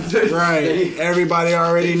Right. Everybody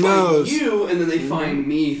already they knows. find you, and then they find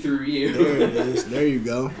me through you. There it is. There you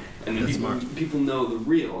go. And then people know the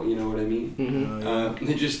real. You know what I mean?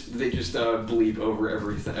 They just bleep over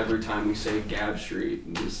every time we say Gab Street.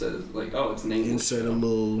 And just says like, oh, it's named. Insert a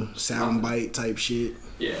little sound bite type shit.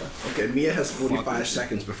 Yeah. Okay, Mia has 45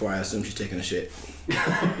 seconds before I assume she's taking a shit. She's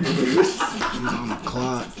on the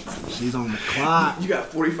clock. She's on the clock. You got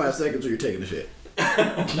 45 seconds or you're taking a shit.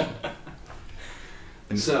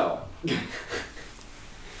 So.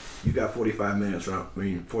 You got 45 minutes,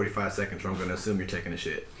 45 seconds, I'm going to assume you're taking a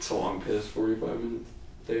shit. It's a long piss, 45 minutes.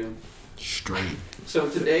 Damn. Straight. So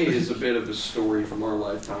today is a bit of a story from our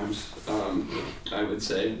lifetimes, I would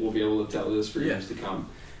say. We'll be able to tell this for years to come.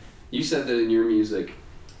 You said that in your music,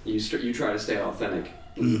 you try to stay authentic.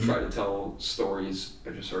 You try to tell stories.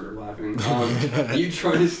 I just heard her laughing. You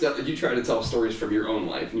try to tell stories from your own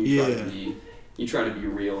life, and you try to be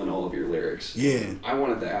real in all of your lyrics. Yeah. I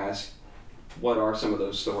wanted to ask, what are some of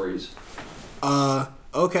those stories?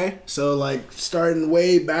 Okay. So, like, starting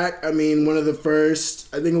way back, I mean, one of the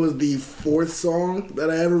first, I think it was the 4th song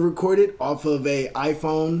that I ever recorded off of a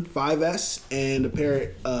iPhone 5S and a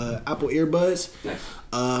pair of Apple earbuds.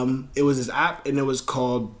 Nice. It was this app, and it was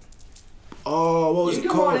called, what was it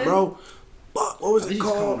called, bro? What was it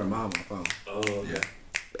called? called? Her mom on the phone. Oh, yeah.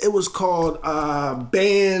 It was called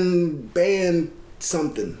Band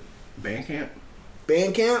something. Bandcamp?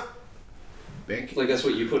 Bandcamp? Like that's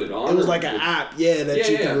what you put it on? It was like an app, that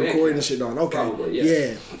you can record and shit on. Okay. Probably,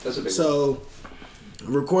 yeah. That's a big one.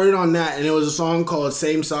 Recorded on that, and it was a song called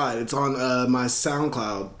Same Side. It's on my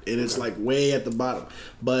SoundCloud, and it's like way at the bottom.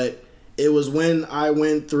 But it was when I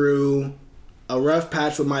went through a rough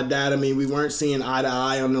patch with my dad. I mean, we weren't seeing eye to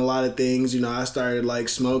eye on a lot of things. You know, I started like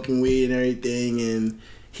smoking weed and everything, and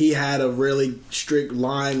he had a really strict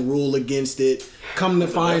rule against it. Come to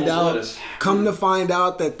find out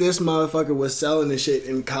that this motherfucker was selling the shit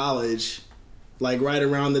in college, like right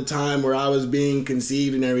around the time where I was being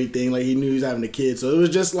conceived and everything. Like he knew he was having a kid, so it was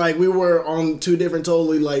just like we were on two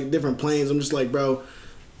totally like different planes. I'm just like, bro,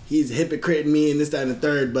 he's hypocriting me and this, that, and the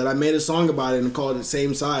third. But I made a song about it and called it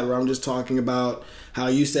Same Side, where I'm just talking about how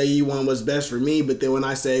you say you want what's best for me, but then when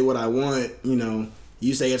I say what I want, you know,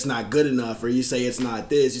 you say it's not good enough, or you say it's not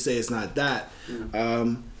this, you say it's not that.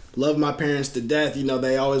 Love my parents to death. You know,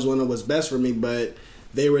 they always wanted what's best for me, but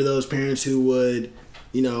they were those parents who would,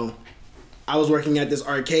 you know, I was working at this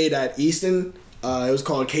arcade at Easton. It was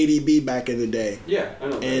called KDB back in the day. Yeah, I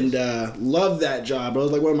know. And loved that job. It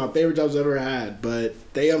was like one of my favorite jobs I've ever had. But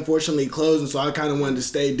they unfortunately closed, and so I kind of wanted to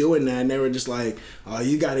stay doing that. And they were just like, oh,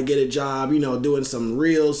 you got to get a job, you know, doing something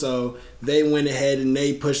real. So they went ahead and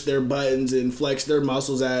they pushed their buttons and flexed their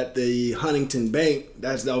muscles at the Huntington Bank.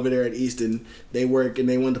 That's over there at Easton. They work, and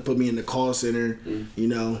they wanted to put me in the call center. You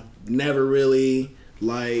know, never really,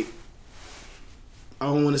 like, I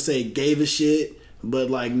don't want to say gave a shit,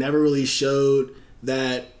 but like never really showed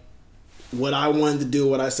that what I wanted to do,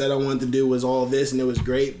 what I said I wanted to do was all this, and it was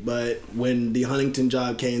great. But when the Huntington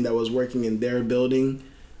job came, that was working in their building,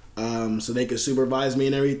 so they could supervise me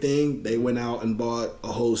and everything, they went out and bought a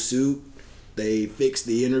whole suit. They fixed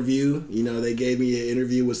the interview. You know, they gave me an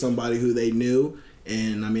interview with somebody who they knew,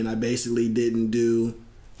 and I mean, I basically didn't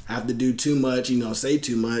have to do too much, you know, say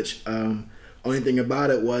too much. Only thing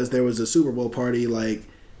about it was there was a Super Bowl party like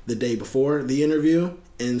the day before the interview,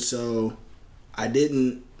 and so I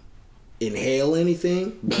didn't inhale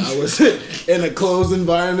anything, but I was in a closed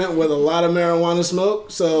environment with a lot of marijuana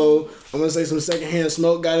smoke, so I'm gonna say some secondhand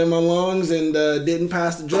smoke got in my lungs and didn't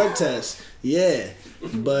pass the drug test. Yeah,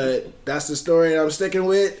 but that's the story I'm sticking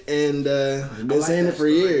with, and I've been saying it for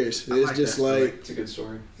years. It's just like it's a good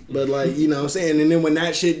story. But like, you know what I'm saying? And then when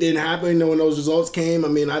that shit didn't happen, you know, when those results came, I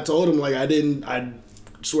mean, I told him, like, I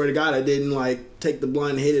swear to God, I didn't, like, take the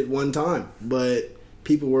blunt and hit it one time. But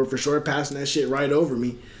people were for sure passing that shit right over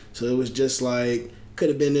me. So it was just like, could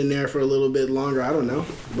have been in there for a little bit longer. I don't know.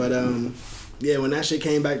 But, yeah, when that shit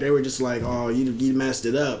came back, they were just like, oh, you messed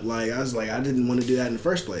it up. Like, I was like, I didn't want to do that in the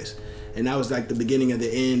first place. And that was, like, the beginning of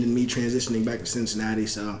the end and me transitioning back to Cincinnati.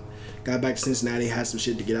 So got back to Cincinnati, had some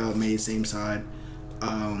shit to get out, made Same Side.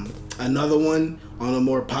 Another one on a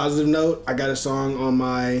more positive note, I got a song on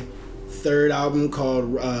my 3rd album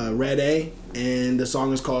called Red A, and the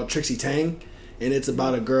song is called Trixie Tang, and it's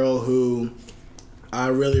about a girl who I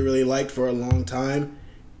really, really liked for a long time,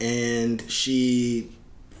 and she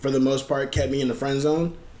for the most part, kept me in the friend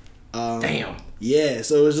zone. Damn. Yeah,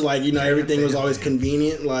 so it was just like, you know, everything was always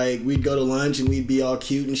convenient. Like, we'd go to lunch and we'd be all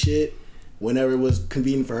cute and shit whenever it was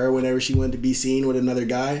convenient for her, whenever she wanted to be seen with another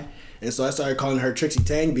guy. And so I started calling her Trixie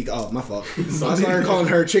Tang oh, my fault. So I started calling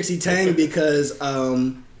her Trixie Tang because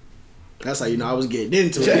that's how you know I was getting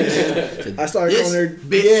into it. I started calling her,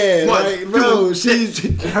 yeah, like, bro, she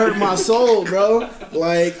hurt my soul, bro.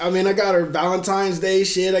 Like, I mean, I got her Valentine's Day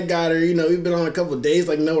shit. I got her, you know, we've been on a couple of days,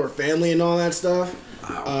 like, know her family and all that stuff.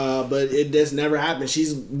 But it just never happened.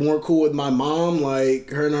 She's more cool with my mom. Like,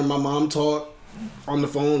 her and my mom talk on the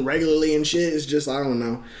phone regularly and shit. It's just, I don't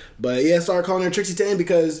know. But yeah, I started calling her Trixie Tang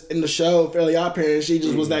because in the show, Fairly Odd Parents, she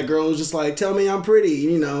just was that girl who was just like, tell me I'm pretty,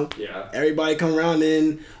 you know. Yeah. Everybody come around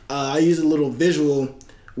and I used a little visual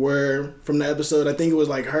where from the episode, I think it was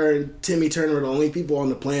like her and Timmy Turner were the only people on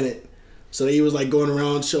the planet. So he was like going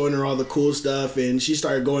around showing her all the cool stuff and she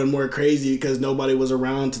started going more crazy because nobody was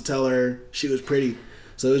around to tell her she was pretty.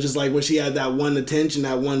 So it was just like when she had that one attention,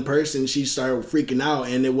 that one person, she started freaking out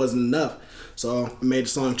and it wasn't enough. So I made the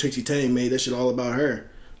song Trixie Tang, made that shit all about her.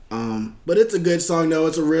 But it's a good song though.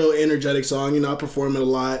 It's a real energetic song. You know, I perform it a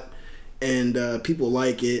lot and people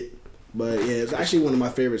like it. But yeah, it's actually one of my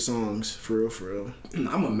favorite songs, for real, for real.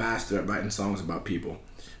 I'm a master at writing songs about people.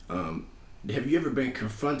 Have you ever been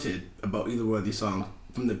confronted about either one of these songs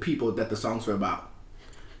from the people that the songs were about?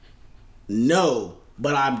 No,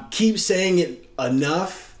 but I keep saying it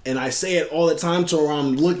enough, and I say it all the time to where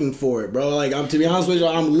I'm looking for it, bro. Like, to be honest with you,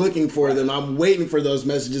 I'm looking for them. I'm waiting for those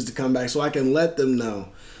messages to come back so I can let them know.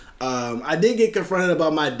 I did get confronted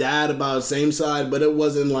about my dad about Same Side, but it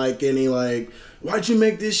wasn't like any like, why'd you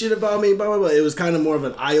make this shit about me, blah, blah, blah. It was kind of more of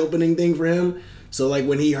an eye-opening thing for him. So, like,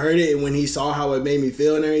 when he heard it and when he saw how it made me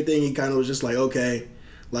feel and everything, he kind of was just like, okay,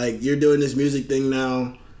 like, you're doing this music thing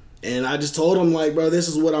now. And I just told him, like, bro, this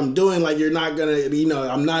is what I'm doing. Like, you're not gonna, you know,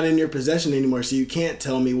 I'm not in your possession anymore, so you can't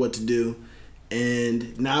tell me what to do.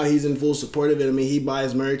 And now he's in full support of it. I mean, he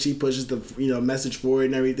buys merch, he pushes the, you know, message forward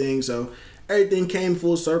and everything. So everything came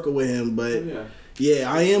full circle with him. But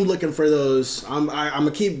yeah, I am looking for those. I'm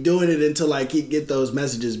gonna keep doing it until I get those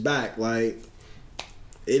messages back. Like,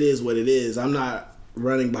 it is what it is. I'm not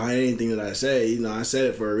running behind anything that I say. You know, I said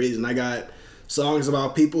it for a reason. I got songs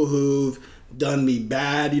about people who've done me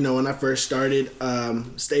bad. You know, when I first started,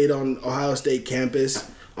 stayed on Ohio State campus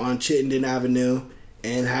on Chittenden Avenue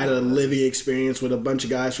and had a living experience with a bunch of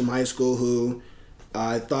guys from high school who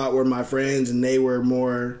I thought were my friends, and they were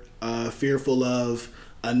more fearful of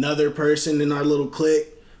another person in our little clique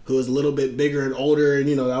who was a little bit bigger and older. And,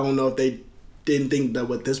 you know, I don't know if they didn't think that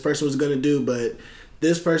what this person was going to do, but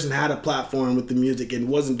this person had a platform with the music and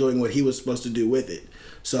wasn't doing what he was supposed to do with it.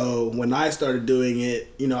 So when I started doing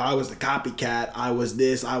it, you know, I was the copycat. I was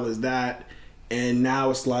this, I was that. And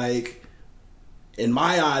now it's like, in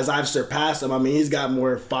my eyes, I've surpassed him. I mean, he's got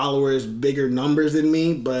more followers, bigger numbers than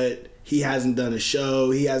me, but he hasn't done a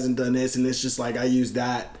show. He hasn't done this. And it's just like, I use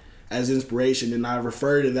that as inspiration. And I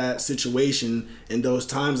refer to that situation in those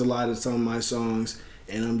times a lot in some of my songs.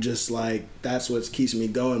 And I'm just like, that's what keeps me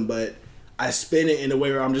going. But I spin it in a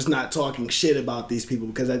way where I'm just not talking shit about these people,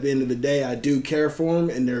 because at the end of the day, I do care for them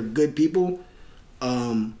and they're good people.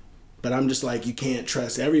 But I'm just like, you can't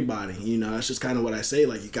trust everybody. You know, that's just kind of what I say.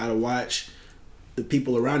 Like, you got to watch the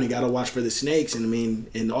people around you. Got to watch for the snakes. And I mean,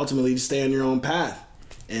 and ultimately just stay on your own path.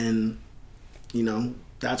 And, you know,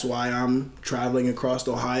 that's why I'm traveling across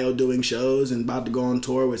Ohio doing shows and about to go on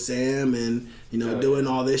tour with Sam and, you know, doing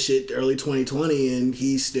all this shit early 2020. And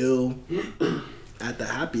he's still at the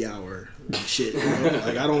happy hour shit, bro.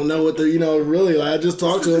 Like, I don't know what the, you know, really, like, I just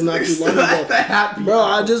talked to him not too long ago. Bro,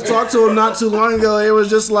 I just talked to him not too long ago. It was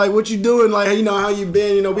just like, what you doing? Like, you know, how you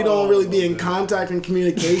been? You know, we don't really be in contact and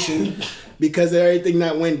communication because of everything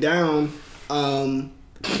that went down.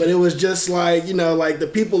 But it was just like, you know, like the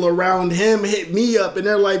people around him hit me up and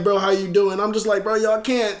they're like, bro, how you doing? I'm just like, bro, y'all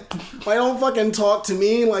can't, like, don't fucking talk to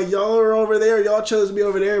me. Like, y'all are over there. Y'all chose to be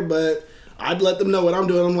over there, but I'd let them know what I'm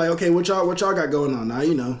doing. I'm like, okay, what y'all got going on now?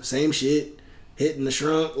 You know, same shit, hitting the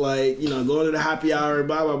shrunk, like, you know, going to the happy hour,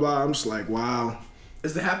 blah blah blah. I'm just like, wow.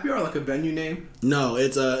 Is the happy hour like a venue name? No,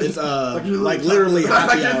 it's like literally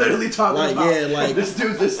happy hour. You're literally talking like, about, yeah, like this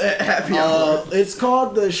dude, this happy hour. It's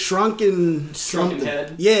called the Shrunken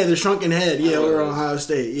Head. Yeah, the Shrunken Head. Yeah, we're on Ohio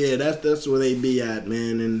State. Yeah, that's where they be at,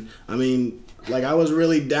 man. And I mean, like, I was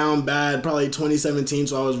really down bad, probably 2017,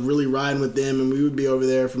 so I was really riding with them, and we would be over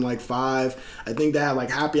there from like 5. I think they have like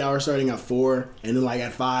happy hour starting at 4, and then like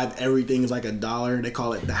at 5, everything's like $1. They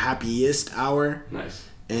call it the happiest hour. Nice.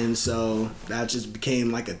 And so that just became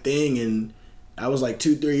like a thing, and that was like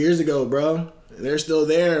 2-3 years ago, bro. And they're still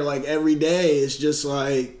there like every day. It's just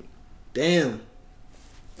like, damn.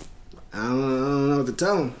 I don't know what to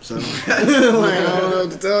tell them. So, like, I don't know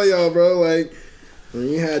what to tell y'all, bro. Like, when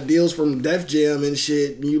you had deals from Def Jam and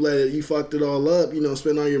shit, you fucked it all up.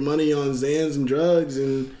 Spend all your money on Xans and drugs.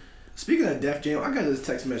 And speaking of Def Jam, I got this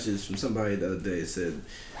text message from somebody the other day. It said,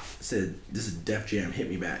 "This is Def Jam. Hit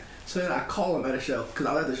me back." So then I call him at a show because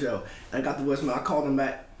I was at the show and I got the voicemail. I called him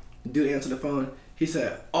back. Dude answered the phone. He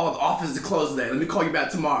said, "Oh, the office is closed today. Let me call you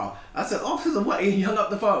back tomorrow." I said, "Office of what?" And he hung up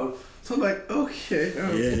the phone. So I'm like, okay.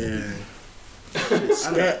 yeah. Shit,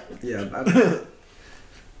 scat. I know.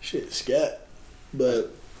 Shit, scat.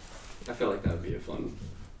 But I feel like that would be a fun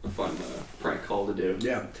prank call to do.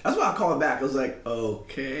 Yeah, that's why I called back. I was like,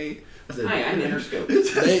 okay. I said, Hi, I'm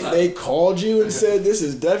Interscope. they called you and said, "This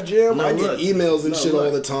is Def Jam." No, I get look. emails and No, shit look.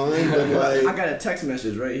 all the time, but like, I got a text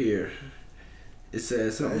message right here. It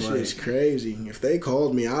says something that like, shit's crazy. If they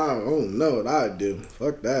called me, I don't know what I'd do.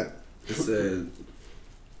 Fuck that. it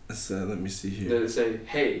said, let me see here. Did it say,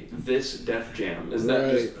 "Hey, this Def Jam"? Is that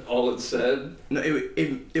Right. just all it said? No,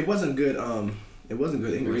 it wasn't good. It wasn't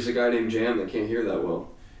good There's English. a guy named Jam that can't hear that well.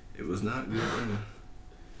 It was not good.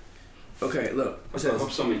 Okay, look. It I says,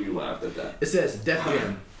 hope some of you laughed at that. it says Def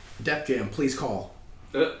Jam. Def Jam, please call.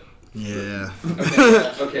 Yeah.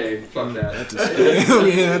 Okay, fuck that. That's a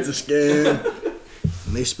scam. Yeah, that's a scam.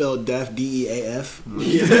 And they spelled Def DEAF.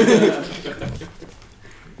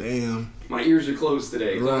 Damn. My ears are closed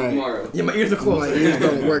today. Call Right. tomorrow. Yeah, my ears are My closed. ears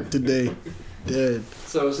don't work today. Dead.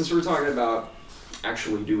 So since we're talking about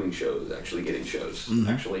actually doing shows, actually getting shows, Mhm.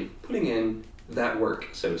 actually putting in that work,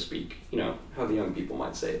 so to speak, how the young people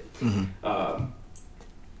might say it. Mhm.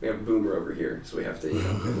 We have a boomer over here, so we have to,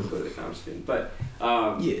 put it. No, I'm just kidding. But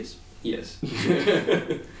Yes. yes,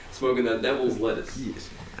 smoking that devil's lettuce. Yes.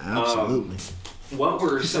 Absolutely. What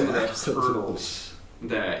were some of the Absolutely. hurdles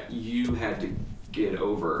that you had to get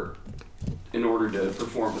over in order to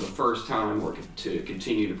perform for the first time, or to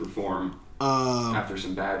continue to perform after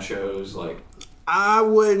some bad shows? Like, I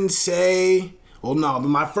wouldn't say. Well, no, but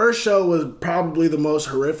my first show was probably the most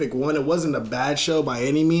horrific one. It wasn't a bad show by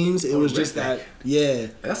any means. It was just that, Horrific. yeah.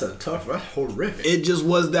 That's horrific. It just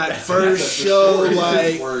was that that's first a show, short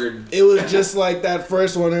like, word. it was just like that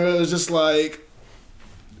first one. It was just like,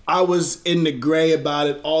 I was in the gray about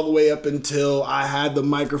it all the way up until I had the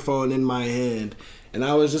microphone in my hand. And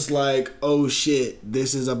I was just like, oh shit,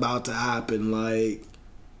 this is about to happen. Like,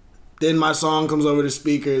 then my song comes over the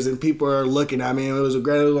speakers and people are looking at me. And it was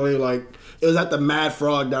only like, it was at the Mad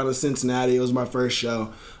Frog down in Cincinnati. It was my first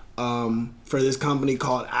show for this company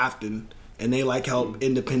called Afton. And they like help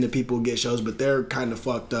independent people get shows, but they're kind of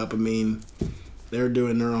fucked up. I mean, they're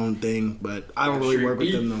doing their own thing, but I don't really work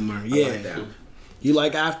with them no more. I Yeah. like that. You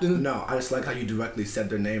like Afton? No, I just like how you directly said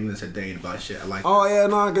their name and said they ain't about shit. I like Oh yeah,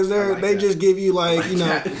 no, because I like they that. just give you like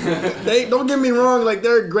they don't get me wrong, like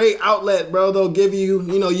they're a great outlet, bro. They'll give you,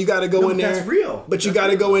 you got to go No, in there. that's real. But you That's got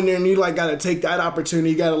to real. go in there and you like got to take that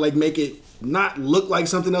opportunity. You got to like make it not look like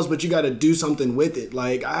something else, but you got to do something with it.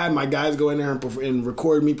 Like I had my guys go in there and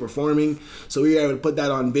record me performing, so we were able to put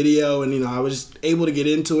that on video, and I was just able to get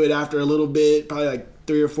into it after a little bit, probably like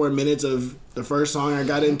 3 or 4 minutes of the first song. I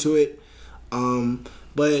got into it.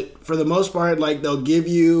 But for the most part, like they'll give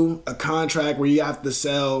you a contract where you have to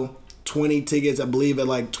sell 20 tickets, I believe, at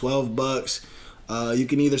like $12. You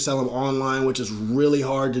can either sell them online, which is really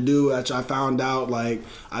hard to do, which I found out. Like,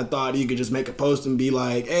 I thought you could just make a post and be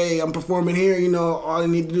like, hey, I'm performing here, all I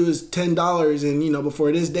need to do is $10 and,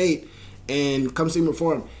 before this date, and come see me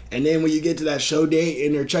perform. And then when you get to that show date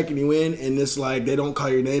and they're checking you in and it's like they don't call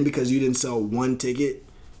your name because you didn't sell one ticket.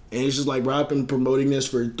 And it's just like, bro, I've been promoting this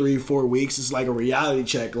for 3-4 weeks. It's like a reality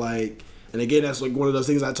check. Like, and again, that's like one of those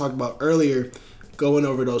things I talked about earlier, going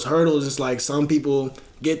over those hurdles. It's like some people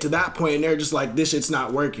get to that point and they're just like, this shit's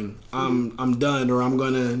not working. I'm done, or I'm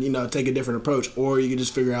gonna, take a different approach. Or you can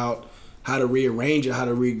just figure out how to rearrange it, how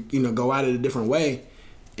to go at it a different way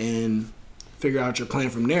and figure out your plan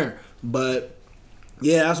from there. But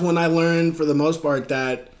yeah, that's when I learned for the most part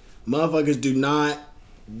that motherfuckers do not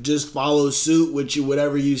just follow suit with you,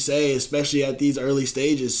 whatever you say, especially at these early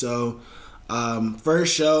stages. So,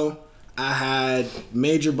 first show, I had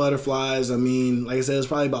major butterflies. I mean, like I said, there's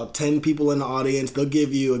probably about 10 people in the audience. They'll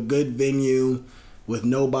give you a good venue with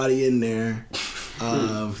nobody in there.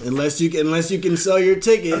 Unless you can sell your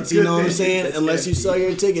tickets, you know what I'm saying? That's Unless you empty. sell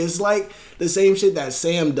your tickets. It's like the same shit that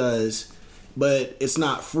Sam does, but it's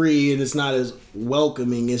not free and it's not as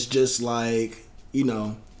welcoming. It's just like,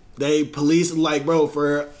 they police, like, bro,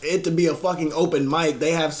 for it to be a fucking open mic,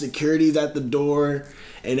 they have securities at the door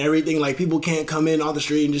and everything. Like, people can't come in on the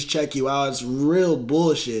street and just check you out. It's real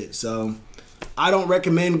bullshit. So I don't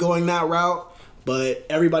recommend going that route, but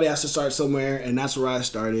everybody has to start somewhere, and that's where I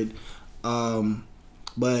started.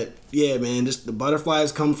 But yeah, man, just the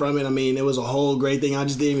butterflies come from it. I mean, it was a whole great thing. I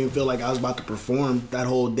just didn't even feel like I was about to perform that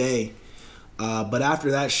whole day. But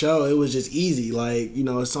after that show, it was just easy. Like, you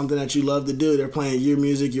know, it's something that you love to do. They're playing your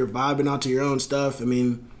music. You're vibing out to your own stuff. I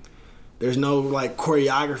mean, there's no, like,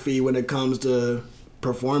 choreography when it comes to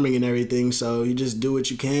performing and everything. So you just do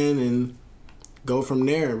what you can and go from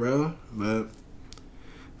there, bro. But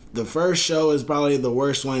the first show is probably the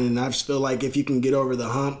worst one. And I just feel like if you can get over the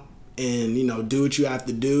hump and, you know, do what you have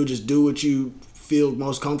to do, just do what you feel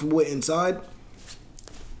most comfortable with inside,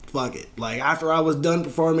 fuck it. Like, after I was done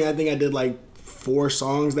performing, I think I did, like, 4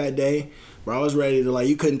 songs that day, bro. I was ready to, like,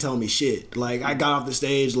 you couldn't tell me shit. Like, I got off the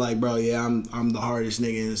stage like, bro, yeah, I'm the hardest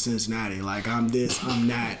nigga in Cincinnati. Like, I'm this, I'm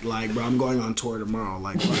that. Like, bro, I'm going on tour tomorrow.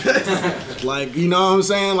 Like, like, you know what I'm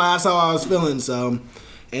saying? Like, that's how I was feeling. So,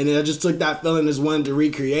 and I just took that feeling as one to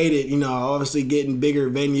recreate it. You know, obviously getting bigger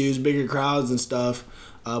venues, bigger crowds and stuff.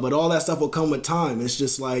 But all that stuff will come with time. It's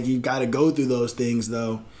just like you got to go through those things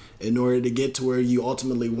though in order to get to where you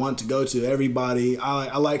ultimately want to go to. Everybody,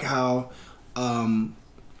 I like how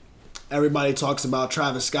everybody talks about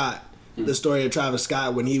Travis Scott, the story of Travis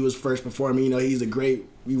Scott when he was first performing. You know, he's a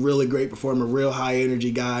really great performer, real high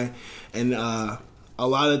energy guy. And a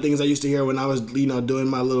lot of the things I used to hear when I was, you know, doing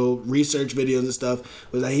my little research videos and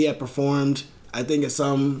stuff was that he had performed, I think at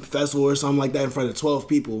some festival or something like that in front of 12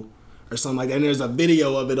 people or something like that. And there's a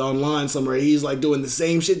video of it online somewhere. He's like doing the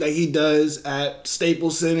same shit that he does at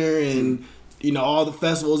Staples Center and, you know, all the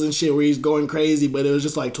festivals and shit where he's going crazy, but it was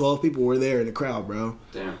just like 12 people were there in the crowd, bro.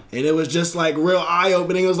 Damn. And it was just like real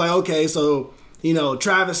eye-opening. It was like, okay, so, you know,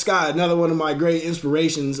 Travis Scott, another one of my great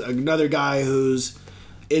inspirations, another guy who's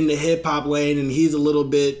in the hip-hop lane, and he's a little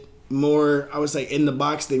bit more, I would say, in the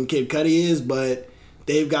box than Kid Cudi is, but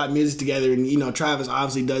they've got music together, and, you know, Travis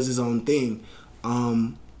obviously does his own thing.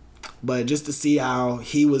 But just to see how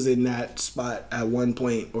he was in that spot at one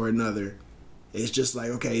point or another, it's just like,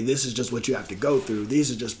 okay, this is just what you have to go through. These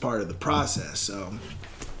are just part of the process. So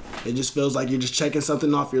it just feels like you're just checking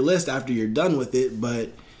something off your list after you're done with it, but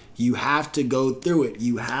you have to go through it.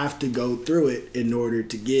 You have to go through it in order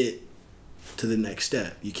to get to the next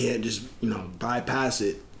step. You can't just, you know, bypass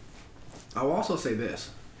it. I will also say this.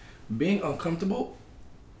 Being uncomfortable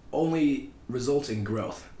only results in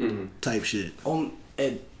growth. Type shit.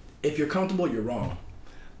 If you're comfortable, you're wrong.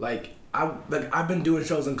 Like I've been doing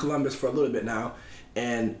shows in Columbus for a little bit now,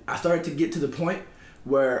 and I started to get to the point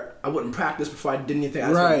where I wouldn't practice before I did anything. I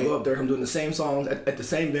just want to go up there. I'm doing the same songs at the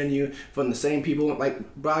same venue from the same people.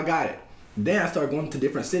 Like, bro, I got it. Then I started going to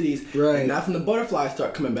different cities, and that's when the butterflies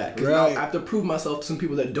start coming back. Because now I have to prove myself to some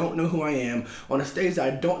people that don't know who I am on a stage that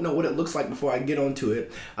I don't know what it looks like before I get onto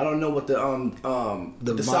it. I don't know what the sound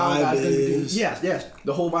guy's gonna be doing. Yes,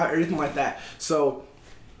 the whole vibe, everything like that. So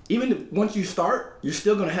even once you start, you're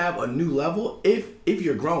still gonna have a new level. If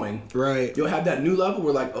you're growing, right, you'll have that new level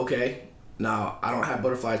where like, okay, now I don't have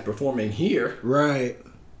butterflies performing here, right,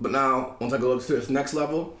 but now once I go up to this next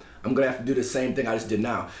level, I'm gonna have to do the same thing I just did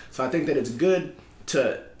now. So I think that it's good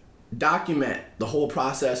to document the whole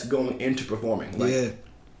process going into performing.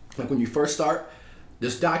 Like when you first start,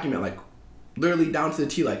 just document like literally down to the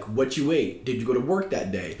T, like what you ate, did you go to work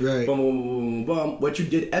that day, right? Boom, boom, boom, boom, boom. What you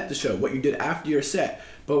did at the show, what you did after your set,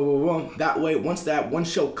 boom, boom, boom. That way, once that one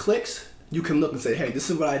show clicks, you can look and say, hey, this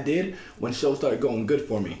is what I did when shows started going good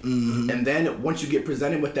for me. And then once you get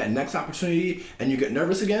presented with that next opportunity and you get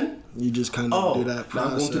nervous again, you just kind of do that process.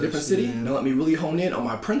 Now I'm going to a different city. Now let me really hone in on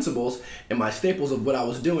my principles and my staples of what I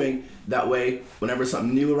was doing. That way, whenever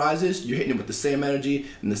something new arises, you're hitting it with the same energy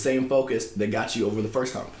and the same focus that got you over the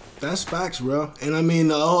first time. That's facts, bro. And I mean,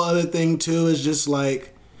 the whole other thing too is just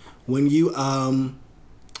like when you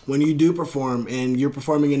do perform and you're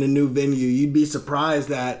performing in a new venue, you'd be surprised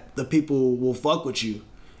that the people will fuck with you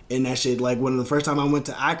in that shit. Like when the first time I went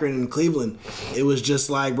to Akron and Cleveland, it was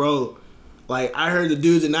just like, bro, like I heard the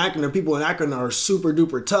dudes in Akron or people in Akron are super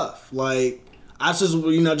duper tough. Like I just,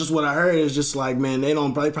 you know, just what I heard is just like, man, they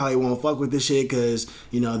probably won't fuck with this shit because,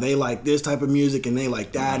 you know, they like this type of music and they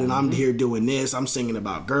like that, and I'm here doing this. I'm singing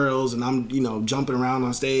about girls and I'm, you know, jumping around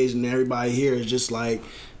on stage, and everybody here is just like,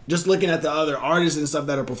 just looking at the other artists and stuff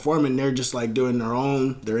that are performing, they're just like doing their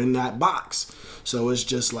own, they're in that box. So it's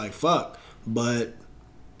just like, fuck. But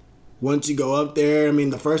once you go up there, I mean,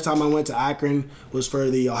 the first time I went to Akron was for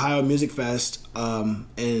the Ohio Music Fest,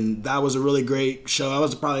 and that was a really great show. That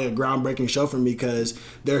was probably a groundbreaking show for me because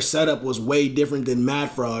their setup was way different than Mad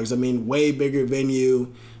Frogs. I mean, way bigger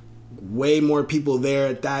venue, way more people there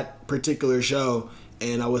at that particular show,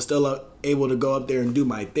 and I was still able to go up there and do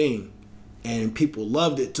my thing. And people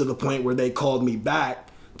loved it to the point where they called me back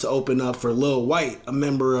to open up for Lil White, a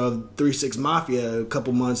member of 3 6 Mafia, a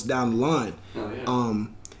couple months down the line. Oh, yeah.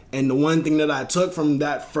 And the one thing that I took from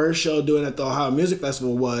that first show doing at the Ohio Music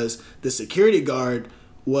Festival was the security guard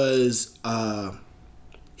was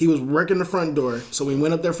he was working the front door. So we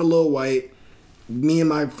went up there for Lil White. Me and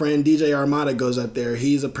my friend DJ Armada goes up there.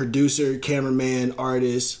 He's a producer, cameraman,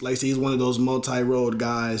 artist. Like I said, he's one of those multi-road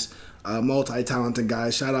guys, multi-talented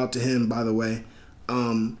guys. Shout out to him, by the way.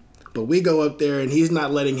 But we go up there and he's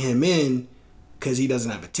not letting him in because he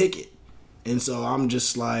doesn't have a ticket. And so I'm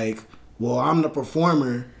just like, well, I'm the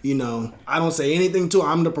performer, you know. I don't say anything to him.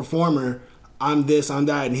 I'm the performer. I'm this, I'm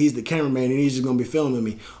that, and he's the cameraman, and he's just going to be filming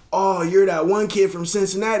me. Oh, you're that one kid from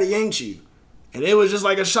Cincinnati, ain't you? And it was just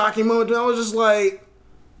like a shocking moment. I was just like,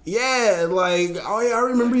 yeah, like, oh, yeah, I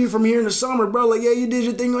remember you from here in the summer, bro. Like, yeah, you did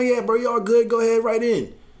your thing. Oh, yeah, bro, y'all good. Go ahead, right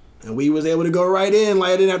in. And we was able to go right in.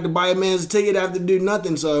 Like, I didn't have to buy a man's ticket. I have to do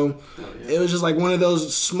nothing. So it was just like one of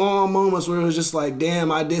those small moments where it was just like,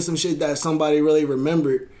 damn, I did some shit that somebody really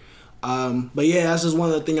remembered. But yeah, that's just one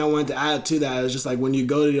of the things I wanted to add to that. It's just like when you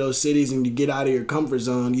go to those cities and you get out of your comfort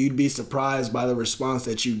zone, you'd be surprised by the response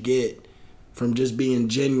that you get from just being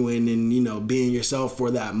genuine and, you know, being yourself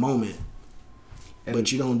for that moment.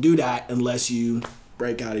 But you don't do that unless you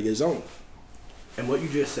break out of your zone. And what you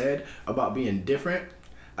just said about being different,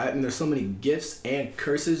 I think there's so many gifts and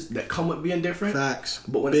curses that come with being different. Facts.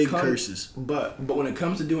 But when Big it comes, curses. But when it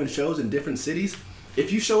comes to doing shows in different cities,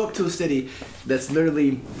 if you show up to a city that's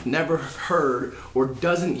literally never heard or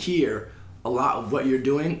doesn't hear a lot of what you're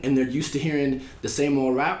doing and they're used to hearing the same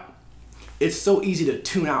old rap, it's so easy to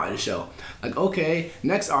tune out at a show. Like, okay,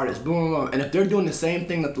 next artist, boom, boom. And if they're doing the same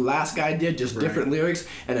thing that the last guy did, just different lyrics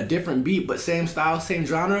and a different beat, but same style, same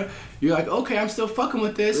genre, you're like, okay, I'm still fucking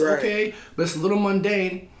with this, okay, but it's a little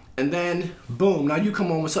mundane. And then, boom, now you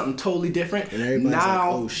come on with something totally different. And everybody's like,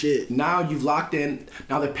 oh, shit. Now you've locked in.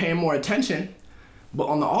 Now they're paying more attention. But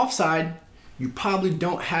on the offside, you probably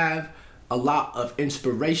don't have a lot of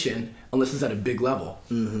inspiration unless it's at a big level.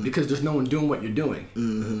 Mm-hmm. Because there's no one doing what you're doing.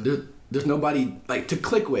 Mm-hmm. There's nobody like to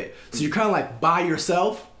click with. So you're kind of like by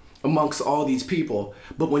yourself amongst all these people.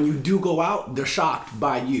 But when you do go out, they're shocked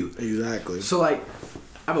by you. Exactly. So like,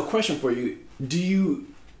 I have a question for you.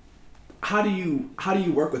 How do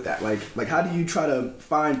you work with that? Like how do you try to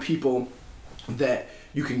find people that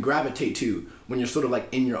you can gravitate to when you're sort of like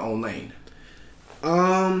in your own lane?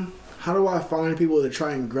 How do I find people to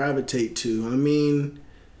try and gravitate to? I mean,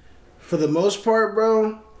 for the most part,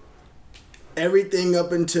 bro, everything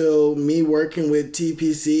up until me working with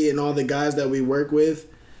TPC and all the guys that we work with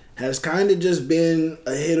has kind of just been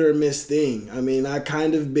a hit or miss thing. I mean, I've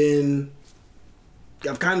kind of gotten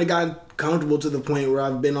comfortable to the point where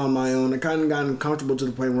I've been on my own. I've kind of gotten comfortable to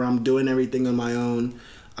the point where I'm doing everything on my own.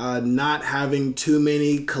 Not having too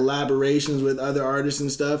many collaborations with other artists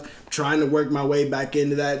and stuff. Trying to work my way back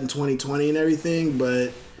into that in 2020 and everything.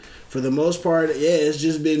 But for the most part, yeah, it's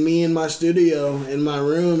just been me in my studio, in my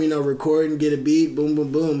room, you know, recording, get a beat, boom,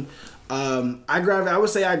 boom, boom. I would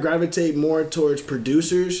say I gravitate more towards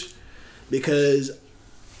producers because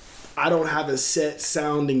I don't have a set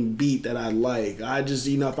sounding beat that I like. I just,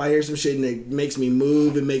 you know, if I hear some shit and it makes me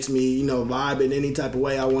move, it makes me, you know, vibe in any type of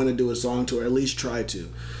way, I want to do a song to, or at least try to.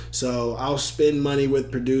 So I'll spend money with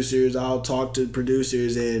producers, I'll talk to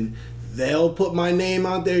producers, and they'll put my name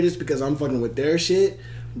out there just because I'm fucking with their shit.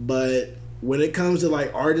 But when it comes to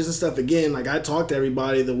like artists and stuff, again, like I talk to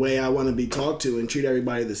everybody the way I want to be talked to and treat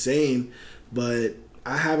everybody the same. But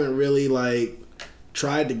I haven't really like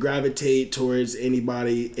tried to gravitate towards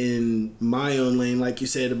anybody in my own lane. Like you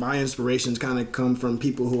said, my inspirations kind of come from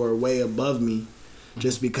people who are way above me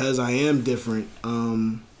just because I am different. I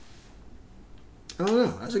don't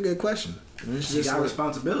know. That's a good question. It's You got like,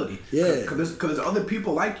 responsibility. Yeah. Because there's other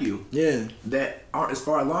people like you yeah. that aren't as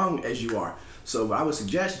far along as you are. So what I would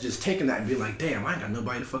suggest is just taking that and being like, damn, I ain't got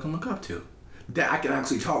nobody to fucking look up to. That I can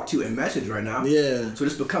actually talk to and message right now. Yeah. So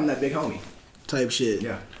just become that big homie. Type shit.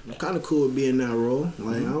 Yeah. I'm kind of cool with being that role.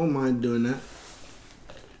 Like, I don't mind doing that.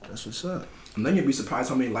 That's what's up. And then you'll be surprised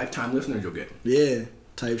how many lifetime listeners you'll get. Yeah.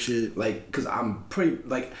 Type shit. Like, because I'm pretty,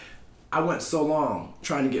 like, I went so long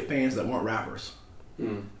trying to get fans that weren't rappers.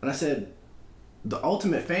 And I said, the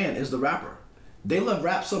ultimate fan is the rapper. They love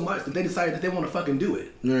rap so much that they decided that they want to fucking do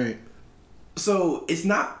it. Right. So there's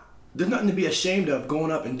nothing to be ashamed of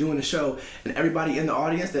going up and doing a show and everybody in the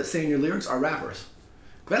audience that's saying your lyrics are rappers.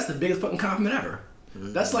 That's the biggest fucking compliment ever.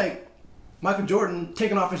 Mm-hmm. That's like Michael Jordan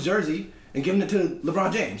taking off his jersey and giving it to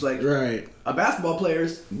LeBron James. Like, right. A basketball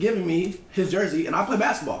player's giving me his jersey and I play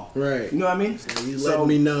basketball. Right. You know what I mean? So you letting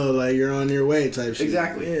me know like you're on your way type shit.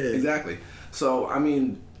 Exactly. Yeah. Exactly. So, I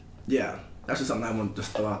mean, yeah. That's just something I want to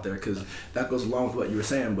just throw out there because that goes along with what you were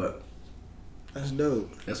saying. But That's dope.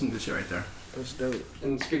 that's some good shit right there. That's dope.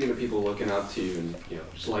 And speaking of people looking up to you and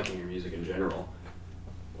just liking your music in general,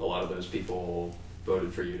 a lot of those people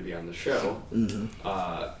voted for you to be on the show. Mm-hmm.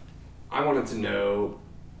 I wanted to know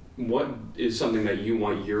what is something that you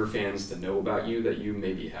want your fans to know about you that you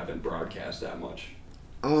maybe haven't broadcast that much.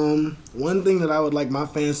 One thing that I would like my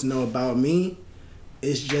fans to know about me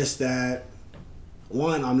is just that,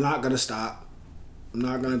 one, I'm not gonna stop. I'm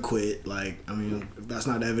not gonna quit. Like, I mean, if that's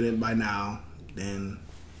not evident by now, then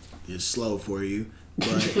it's slow for you.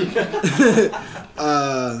 But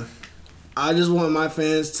I just want my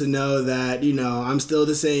fans to know that, I'm still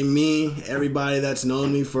the same me. Everybody that's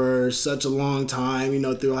known me for such a long time,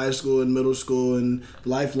 through high school and middle school and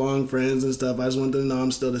lifelong friends and stuff, I just want them to know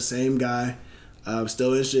I'm still the same guy. I'm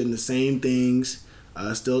still interested in the same things.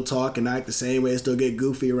 Still talk and act the same way. Still get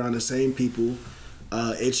goofy around the same people.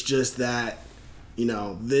 It's just that,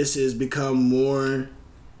 this has become more...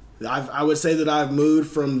 I would say that I've moved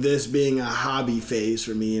from this being a hobby phase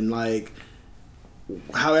for me and like...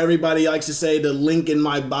 how everybody likes to say the link in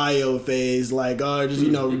my bio phase, like, oh, just,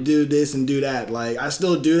 do this and do that. Like, I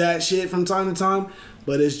still do that shit from time to time,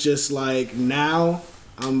 but it's just like now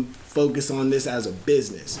I'm focused on this as a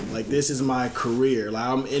business. Like, this is my career. Like,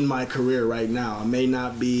 I'm in my career right now. I may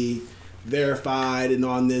not be verified and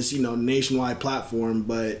on this, nationwide platform,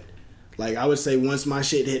 but like, I would say once my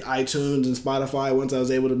shit hit iTunes and Spotify, once I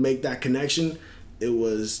was able to make that connection, it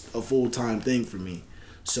was a full-time thing for me.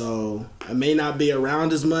 So I may not be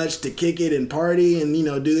around as much to kick it and party and,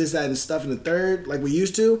 do this, that, and stuff in the third like we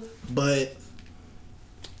used to. But,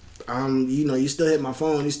 you still hit my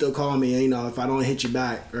phone. You still call me. And, if I don't hit you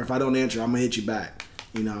back or if I don't answer, I'm going to hit you back.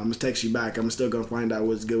 I'm going to text you back. I'm still going to find out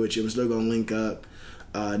what's good with you. I'm still going to link up.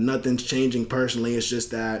 Nothing's changing personally. It's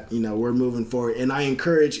just that, we're moving forward. And I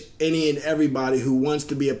encourage any and everybody who wants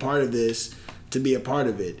to be a part of this to be a part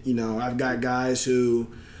of it. I've got guys who...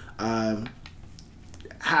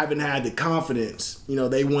 haven't had the confidence.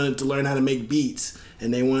 They wanted to learn how to make beats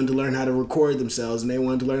and they wanted to learn how to record themselves and they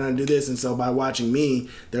wanted to learn how to do this. And so by watching me,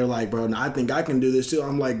 they're like, bro, I think I can do this too.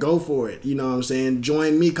 I'm like, go for it. You know what I'm saying?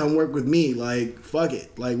 Join me, come work with me. Like, fuck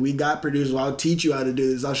it. Like, we got producers. I'll teach you how to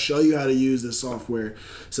do this. I'll show you how to use this software.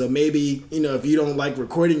 So maybe, if you don't like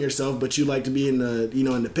recording yourself, but you like to be in the,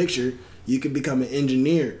 in the picture, you could become an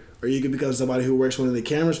engineer or you could become somebody who works one of the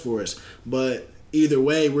cameras for us. But either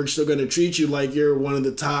way, we're still going to treat you like you're one of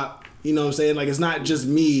the top, Like, it's not just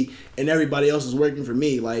me and everybody else is working for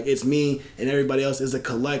me. Like, it's me and everybody else is a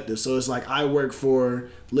collective. So it's like I work for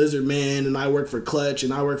Lizard Man and I work for Clutch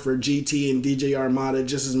and I work for GT and DJ Armada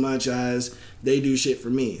just as much as they do shit for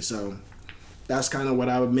me. So that's kind of what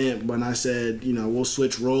I meant when I said, we'll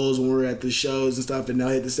switch roles when we're at the shows and stuff and they'll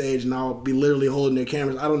hit the stage and I'll be literally holding their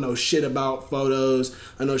cameras. I don't know shit about photos.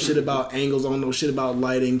 I know shit about angles. I don't know shit about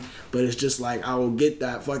lighting. But it's just like I will get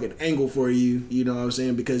that fucking angle for you, you know what I'm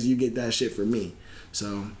saying? Because you get that shit for me.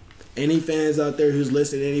 So any fans out there who's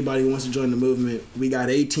listening, anybody who wants to join the movement, we got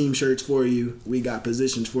 8-team shirts for you. We got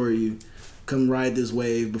positions for you. Come ride this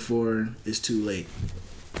wave before it's too late.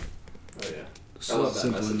 Oh, yeah. I love that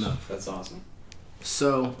simple message. enough. That's awesome.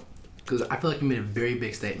 So, because I feel like you made a very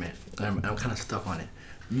big statement, and I'm kind of stuck on it.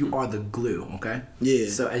 You are the glue, okay? Yeah.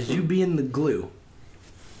 So, as you being the glue,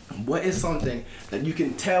 what is something that you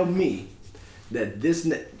can tell me that this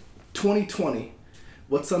 2020,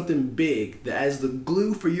 what's something big that as the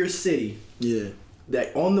glue for your city,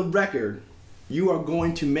 that on the record, you are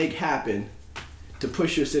going to make happen to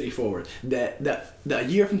push your city forward? That a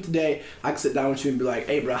year from today, I can sit down with you and be like,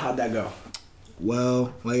 hey, bro, how'd that go?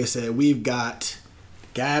 Well, like I said, we've got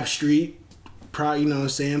Gab Street,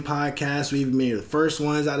 podcast. We've made the first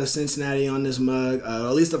ones out of Cincinnati on this mug,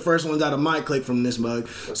 at least the first ones out of my clique from this mug.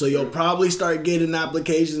 So you'll probably start getting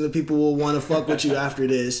applications and people will want to fuck with you after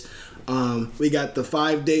this. We got the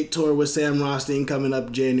 5-date tour with Sam Rothstein coming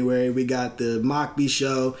up January. We got the Mockbee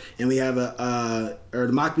show, and we have the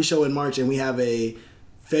Mockbee show in March, and we have a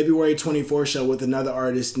February 24th show with another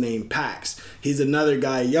artist named Pax. He's another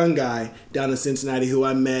guy, young guy down in Cincinnati who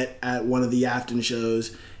I met at one of the Afton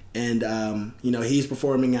shows. And, he's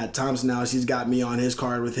performing at Thompson House. He's got me on his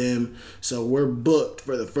card with him. So we're booked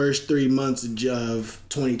for the first 3 months of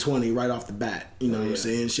 2020 right off the bat. You know what I'm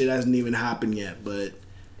saying? Shit hasn't even happened yet, but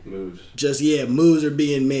moves. Moves are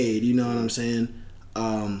being made. You know what I'm saying?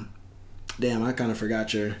 Damn, I kind of forgot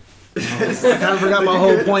my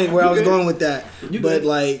whole point where I was going with that. But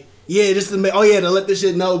just to make, to let this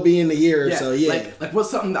shit know be in the year or so. Yeah. Like what's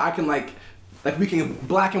something that I can like we can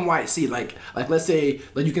black and white see, like let's say,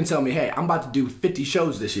 like you can tell me, hey, I'm about to do 50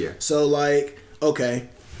 shows this year. So okay,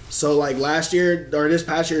 So like last year or this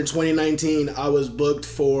past year in 2019, I was booked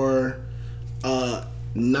for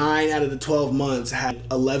 9 out of the 12 months. I had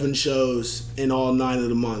 11 shows in all 9 of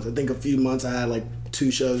the months. I think a few months I had like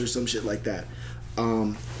 2 shows or some shit like that.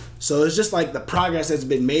 So it's just like the progress that's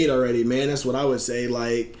been made already, man. That's what I would say.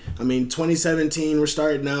 Like, I mean, 2017, we're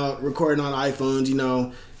starting out recording on iPhones, you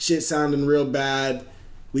know, shit sounding real bad.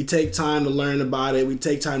 We take time to learn about it. We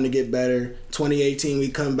take time to get better. 2018, we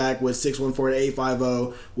come back with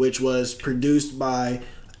 614-850, which was produced by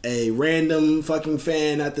a random fucking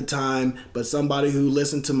fan at the time, but somebody who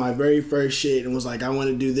listened to my very first shit and was like, I want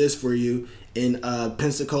to do this for you in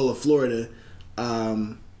Pensacola, Florida.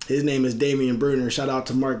 His name is Damian Bruner. Shout out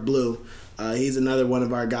to Mark Blue. He's another one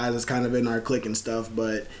of our guys that's kind of in our clique and stuff,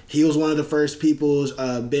 but he was one of the first people.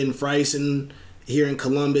 Ben Freisen here in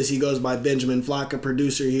Columbus. He goes by Benjamin Flocka,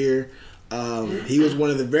 producer here. He was one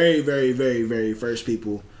of the very, very, very, very first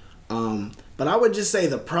people. But I would just say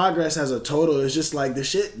the progress as a total is just like the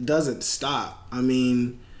shit doesn't stop. I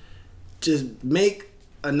mean, just make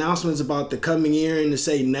announcements about the coming year and to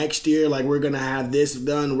say next year, like, we're going to have this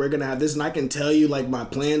done, we're going to have this. And I can tell you, like, my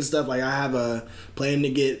plan stuff. Like, I have a plan to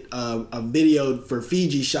get a video for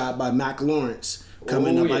Fiji shot by Mac Lawrence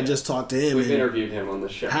coming up. Yeah. I just talked to him. We've interviewed him on the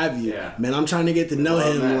show. Have you? Yeah. Man, I'm trying to get to know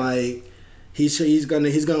him. That. Like, he's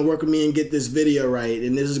gonna work with me and get this video right,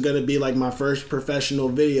 and this is gonna be like my first professional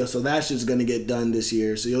video, so that's just gonna get done this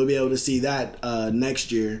year. So you'll be able to see that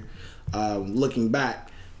next year, looking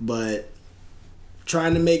back. But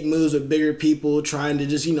trying to make moves with bigger people, trying to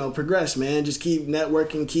just, you know, progress, man. Just keep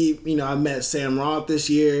networking, I met Sam Roth this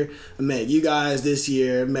year, I met you guys this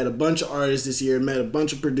year, met a bunch of artists this year, met a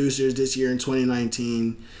bunch of producers this year in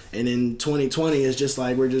 2019, and in 2020 it's just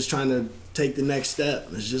like we're just trying to take the next step.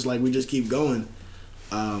 It's just like we just keep going.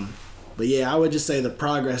 But yeah, I would just say the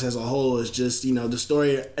progress as a whole is just, you know, the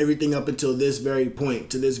story, everything up until this very point,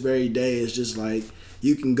 to this very day, is just like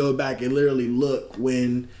you can go back and literally look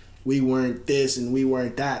when we weren't this and we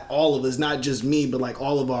weren't that. All of us, not just me, but like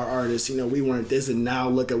all of our artists, you know, we weren't this, and now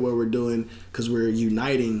look at what we're doing because we're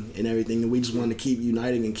uniting and everything, and we just want to keep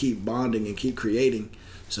uniting and keep bonding and keep creating.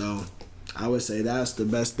 So I would say that's the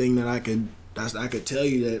best thing that I could tell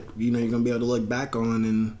you, that, you know, you're gonna be able to look back on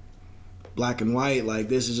in black and white. Like,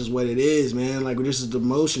 this is just what it is, man. Like, this is the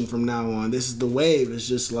motion from now on. This is the wave. It's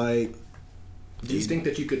just like. Do you think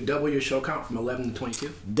that you could double your show count from 11 to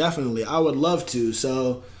 22? Definitely, I would love to.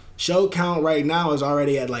 So show count right now is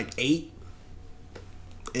already at like 8,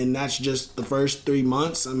 and that's just the first 3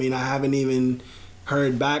 months. I mean, I haven't even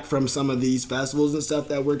heard back from some of these festivals and stuff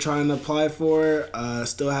that we're trying to apply for.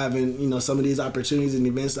 Still haven't, you know, some of these opportunities and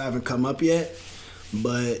events that haven't come up yet.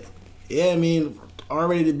 But yeah, I mean,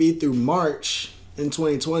 already to be through March in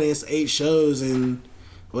 2020, it's 8 shows, and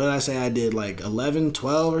what did I say? I did like 11,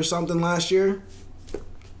 12 or something last year.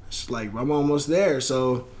 It's like I'm almost there.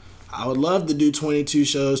 So I would love to do 22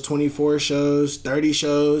 shows, 24 shows, 30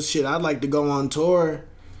 shows. Shit, I'd like to go on tour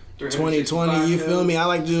 2020, you feel me? I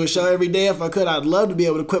like to do a show every day if I could. I'd love to be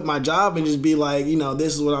able to quit my job and just be like, you know,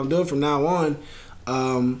 this is what I'm doing from now on.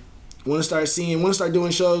 Want to start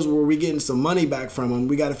doing shows where we're getting some money back from them.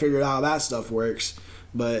 We got to figure out how that stuff works.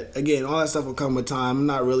 But again, all that stuff will come with time. I'm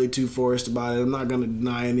not really too forced about it. I'm not going to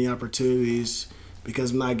deny any opportunities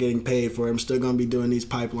because I'm not getting paid for it. I'm still going to be doing these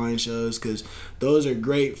pipeline shows because those are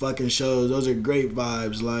great fucking shows. Those are great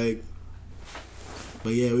vibes. Like,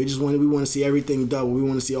 but yeah, we want to see everything double. We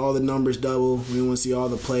want to see all the numbers double. We want to see all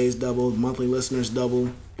the plays double, monthly listeners double,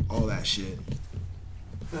 all that shit.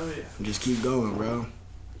 Oh yeah. And just keep going, bro.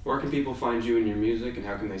 Where can people find you and your music, and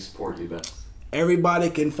how can they support you best? Everybody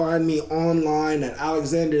can find me online at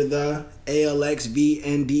Alexander the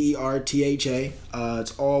ALXVNDERTHA.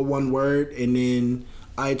 It's all one word, and then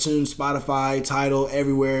iTunes, Spotify, Tidal,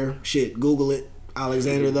 everywhere. Shit, Google it.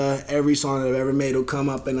 Alexander the. Every song that I've ever made will come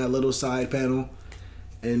up in that little side panel,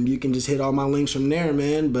 and you can just hit all my links from there,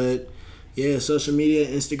 man. But yeah, social media,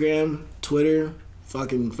 Instagram, Twitter,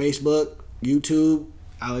 fucking Facebook, YouTube,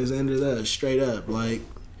 Alexander the, straight up. Like,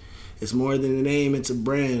 it's more than a name, it's a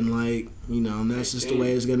brand, like, you know, and that's just the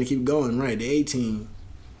way it's gonna keep going, right? The 18.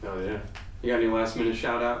 Oh yeah. You got any last minute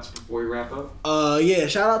shout outs before we wrap up? Yeah,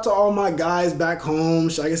 shout out to all my guys back home.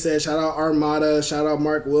 Like I said, shout out Armada, shout out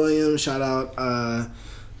Mark Williams, shout out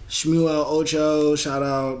Shmuel Ocho, shout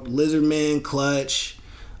out Lizardman Clutch.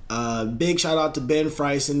 Big shout out to Ben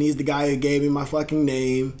Freisen. He's the guy who gave me my fucking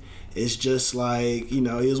name. It's just like, you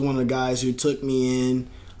know, he was one of the guys who took me in.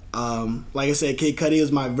 Like I said, Kid Cudi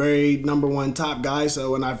is my very number one top guy.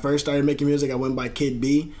 So when I first started making music, I went by Kid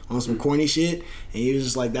B on some corny shit, and he was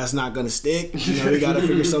just like, "That's not gonna stick. You know, we gotta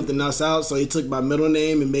figure something else out." So he took my middle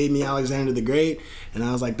name and made me Alexander the Great, and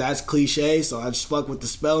I was like, "That's cliche." So I just fucked with the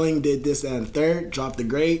spelling, did this, that, and third, dropped the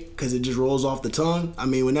Great because it just rolls off the tongue. I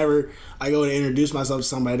mean, whenever I go to introduce myself to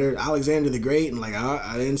somebody, they're Alexander the Great, and like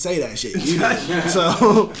I didn't say that shit. You did.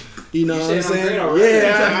 So. You know what I'm saying?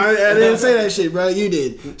 Yeah, I didn't say that shit, bro. You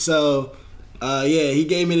did. So, yeah, he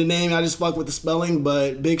gave me the name. I just fuck with the spelling,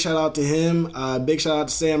 but big shout out to him. Big shout out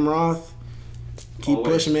to Sam Roth. Keep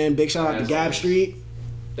Always. Pushing, man. Big shout out to Gap Always. Street.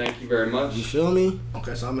 Thank you very much. You feel me?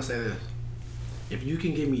 Okay, so I'm gonna say this: if you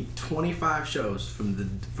can give me 25 shows from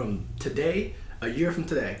today, a year from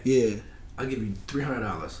today, Yeah. I'll give you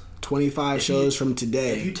 $300. 25 shows from If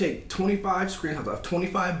today. you take 25 screenshots of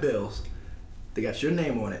 25 bills, they got your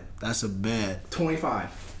name on it. That's a bet. 25.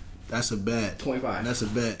 That's a bet. 25. That's a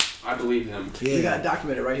bet. I believe him. Yeah. You got to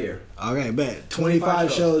document it right here. Okay, bet.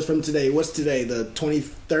 25 shows from today. What's today? The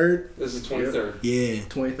 23rd? This is 23rd. Yeah.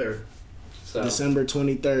 23rd. So December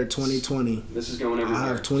 23rd, 2020. this is going I everywhere.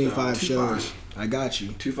 have 25 so- shows. I got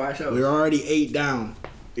you. 25 shows. We're already 8 down.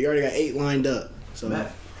 We already got 8 lined up. So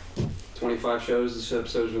Bet. 25 shows. This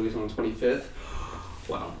episode is released on the 25th.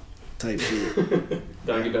 Wow. type shit.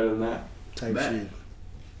 Don't get better than that. Type Bet. shit.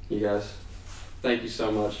 You guys, thank you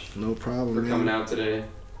so much No problem, for man. coming out today.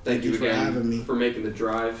 Thank you for again having me. for making the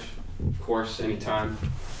drive. Of course, anytime.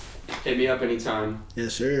 Hit me up anytime.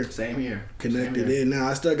 Yes, sir. Same here. Connected Same here. in. Now,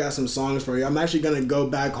 I still got some songs for you. I'm actually going to go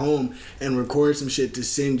back home and record some shit to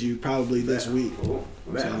send you probably this week. Cool.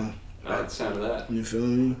 Bet. So, I like the sound of that. you feel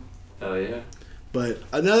me? Hell yeah. But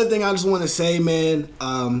another thing I just want to say, man,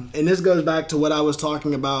 and this goes back to what I was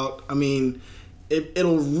talking about. I mean,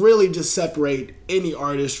 it'll really just separate any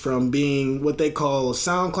artist from being what they call a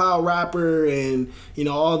SoundCloud rapper and, you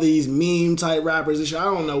know, all these meme type rappers and shit. I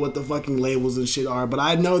don't know what the fucking labels and shit are, but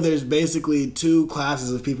I know there's basically 2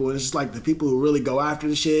 classes of people. And it's just like the people who really go after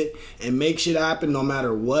the shit and make shit happen no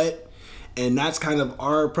matter what. And that's kind of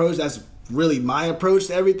our approach. That's really my approach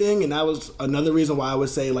to everything. And that was another reason why I would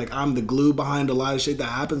say, like, I'm the glue behind a lot of shit that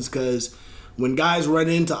happens, because when guys run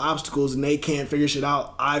into obstacles and they can't figure shit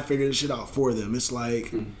out, I figure the shit out for them. It's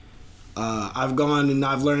like I've gone and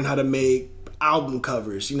I've learned how to make album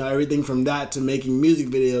covers, you know, everything from that to making music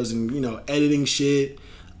videos and, you know, editing shit,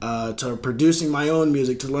 to producing my own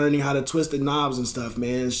music, to learning how to twist the knobs and stuff,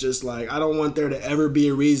 man. It's just like, I don't want there to ever be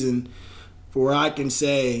a reason for where I can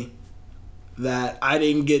say that I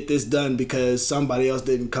didn't get this done because somebody else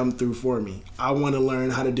didn't come through for me. I want to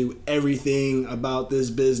learn how to do everything about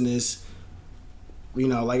this business. You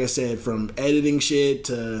know, like I said, from editing shit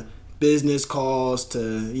to business calls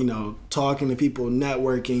to, you know, talking to people,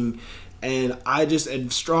 networking. And I just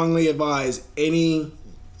strongly advise any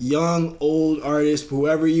young, old artist,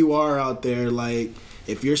 whoever you are out there, like,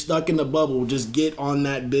 if you're stuck in the bubble, just get on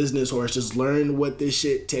that business horse. Just learn what this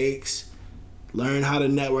shit takes. Learn how to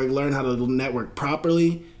network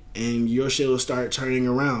properly, and your shit will start turning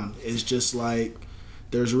around. It's just like,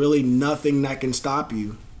 there's really nothing that can stop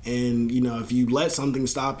you. And, you know, if you let something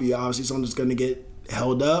stop you, obviously something's going to get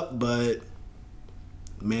held up. But,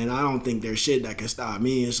 man, I don't think there's shit that can stop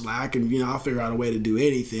me. It's like, I can, you know, I'll figure out a way to do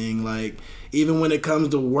anything. Like, even when it comes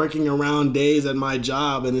to working around days at my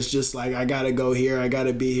job, and it's just like, I got to go here, I got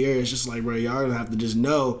to be here. It's just like, bro, y'all going to have to just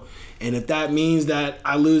know. And if that means that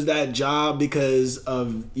I lose that job because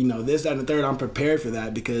of, you know, this, that, and the third, I'm prepared for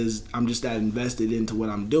that because I'm just that invested into what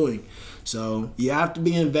I'm doing. So you have to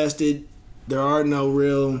be invested. There are no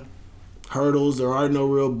real hurdles. There are no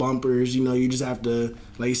real bumpers. You know, you just have to,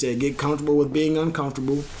 like you said, get comfortable with being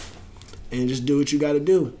uncomfortable and just do what you got to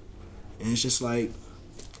do. And it's just like,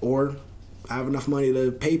 or have enough money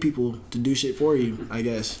to pay people to do shit for you, I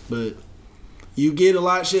guess. But you get a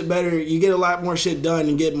lot shit better. You get a lot more shit done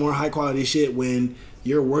and get more high quality shit when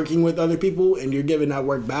you're working with other people and you're giving that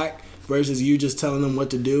work back versus you just telling them what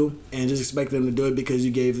to do and just expect them to do it because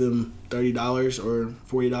you gave them $30 or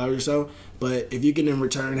 $40 or so. But if you can in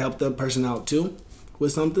return help the person out too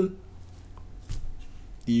with something,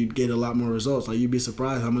 you'd get a lot more results. Like, you'd be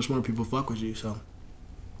surprised how much more people fuck with you. So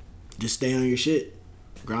just stay on your shit.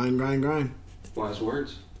 Grind, grind, grind. Wise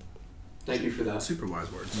words. Thank you for that. Super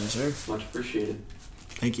wise words. Yes, sir. Much appreciated.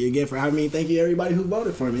 Thank you again for having me. Thank you everybody who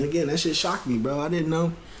voted for me. Again, that shit shocked me, bro. I didn't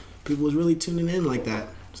know people was really tuning in like that.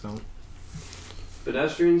 So,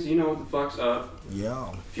 Pedestrians, you know what the fuck's up.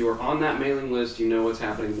 yo. If you are on that mailing list, you know what's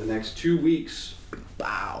happening in the next 2 weeks.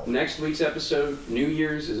 Wow. Next week's episode, New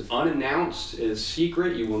Year's, is unannounced. It is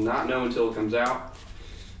secret. You will not know until it comes out.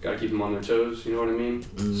 Got to keep them on their toes. You know what I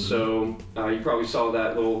mean? So you probably saw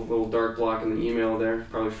that little dark block in the email there.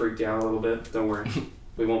 Probably freaked you out a little bit. Don't worry,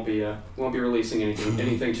 we won't be releasing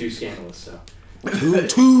anything too scandalous. So. Too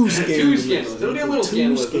scandalous. Too scandalous. It'll be a little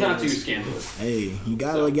scandalous, but not too scandalous. Hey, you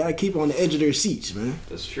gotta keep on the edge of their seats, man.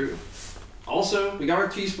 That's true. Also, we got our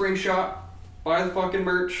Teespring shop. Buy the fucking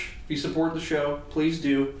merch. If you support the show, please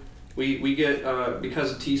do. We get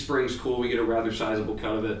because Teespring's cool. We get a rather sizable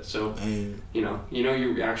cut of it. So you know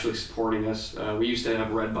you're actually supporting us. We used to have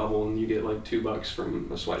Redbubble, and you get like $2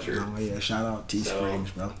 from a sweatshirt. Oh yeah, shout out Teesprings,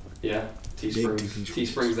 bro. Yeah,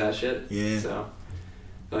 Teespring's that shit. Yeah. So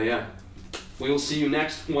yeah. We will see you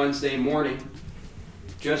next Wednesday morning,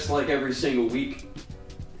 just like every single week.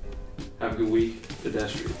 Have a good week,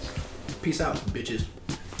 pedestrians. Peace out, bitches.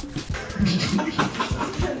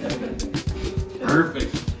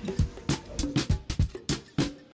 Perfect.